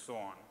system and so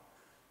on.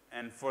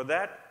 And for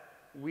that,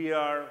 we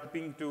are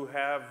hoping to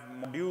have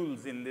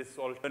modules in this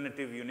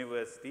alternative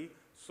university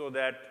so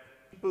that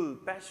people,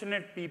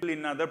 passionate people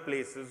in other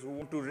places who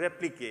want to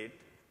replicate,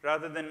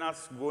 rather than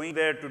us going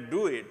there to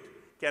do it,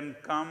 can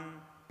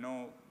come,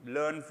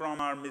 learn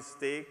from our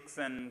mistakes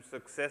and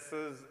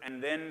successes,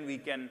 and then we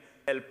can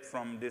help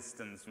from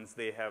distance once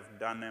they have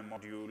done a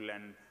module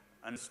and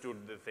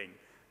understood the thing.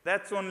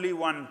 That's only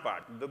one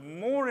part. The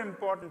more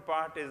important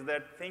part is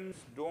that things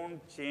don't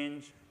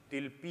change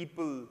till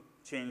people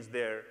change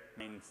their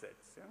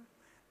mindsets. Yeah?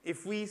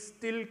 If we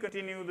still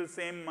continue the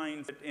same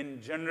mindset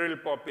in general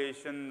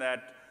population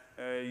that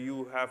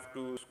you have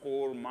to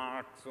score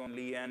marks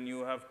only and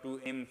you have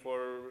to aim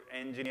for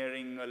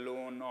engineering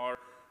alone or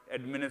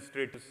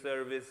administrative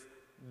service,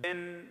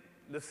 then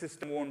the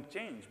system won't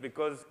change,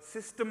 because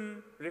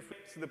system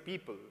reflects the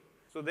people.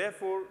 So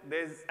therefore,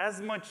 there's as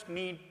much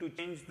need to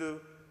change the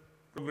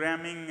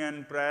programming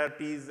and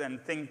priorities and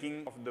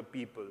thinking of the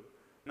people.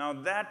 Now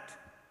that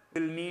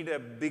will need a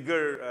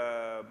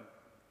bigger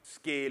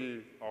scale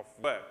of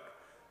work.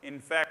 In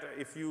fact,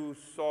 if you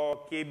saw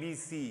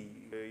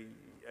KBC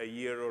a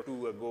year or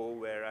two ago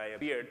where I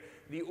appeared,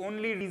 the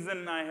only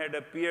reason I had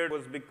appeared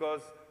was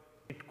because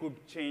it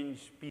could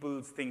change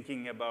people's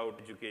thinking about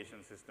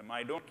education system.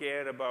 I don't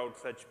care about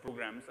such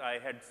programs. I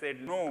had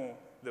said no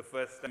the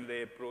first time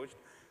they approached.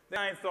 Then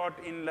I thought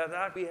in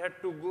Ladakh we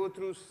had to go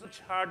through such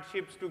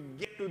hardships to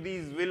get to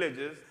these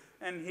villages,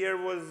 and here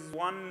was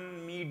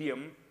one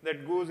medium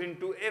that goes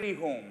into every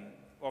home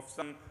of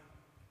some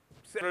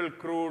several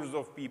crores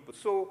of people.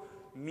 So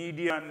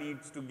media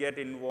needs to get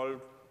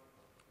involved,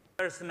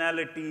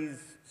 personalities,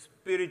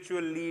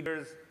 spiritual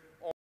leaders,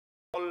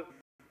 all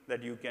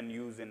that you can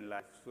use in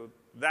life. So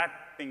that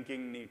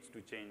thinking needs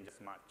to change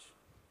as much.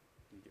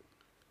 Thank you.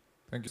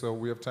 Thank you. So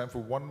we have time for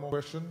one more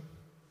question.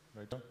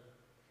 Right now.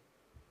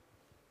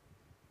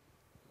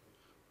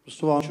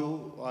 Mr.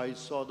 Wangchuk, I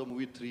saw the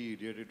movie Three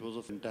Idiots. It was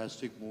a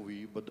fantastic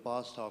movie, but the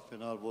past half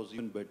an hour was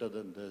even better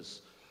than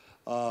this.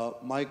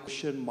 My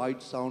question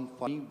might sound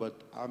funny,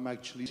 but I'm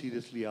actually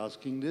seriously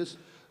asking this.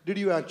 Did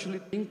you actually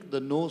think the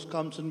nose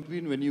comes in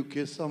between when you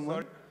kiss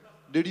someone? Sorry?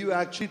 Did you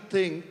actually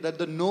think that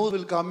the nose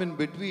will come in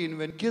between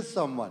when you kiss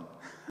someone?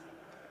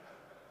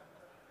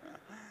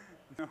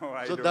 No,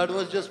 I so don't that know.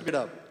 was just made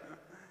up.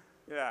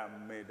 Yeah,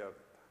 made up.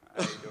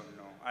 I don't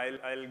know.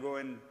 I'll go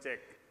and check.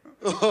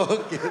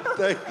 Okay,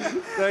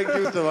 thank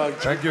you, Mr. Wangchuk.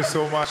 Thank you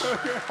so much.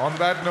 On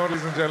that note,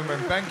 ladies and gentlemen,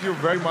 thank you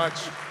very much.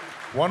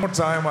 One more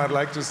time, I'd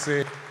like to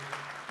say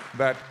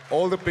that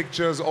all the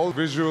pictures, all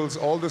the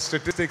visuals, all the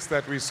statistics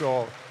that we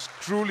saw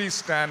truly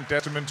stand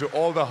testament to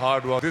all the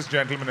hard work this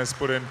gentleman has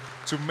put in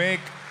to make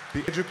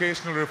the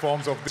educational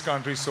reforms of this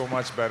country so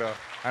much better.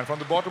 And from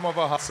the bottom of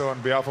our hearts, sir,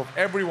 on behalf of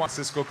everyone at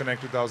Cisco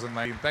Connect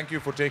 2019, thank you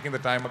for taking the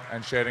time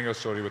and sharing your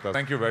story with us.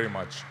 Thank you very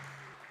much.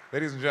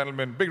 Ladies and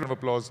gentlemen, big round of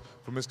applause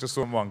for Mr.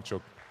 Sonam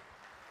Wangchuk.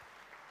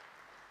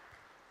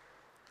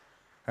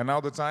 And now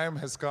the time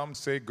has come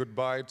to say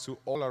goodbye to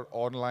all our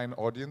online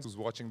audience who's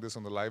watching this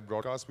on the live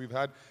broadcast. We've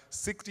had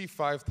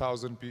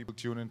 65,000 people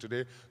tune in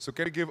today. So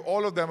can we give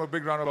all of them a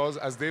big round of applause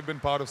as they've been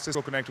part of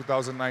Cisco Connect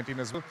 2019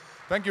 as well.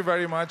 Thank you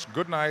very much.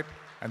 Good night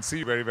and see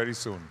you very, very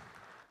soon.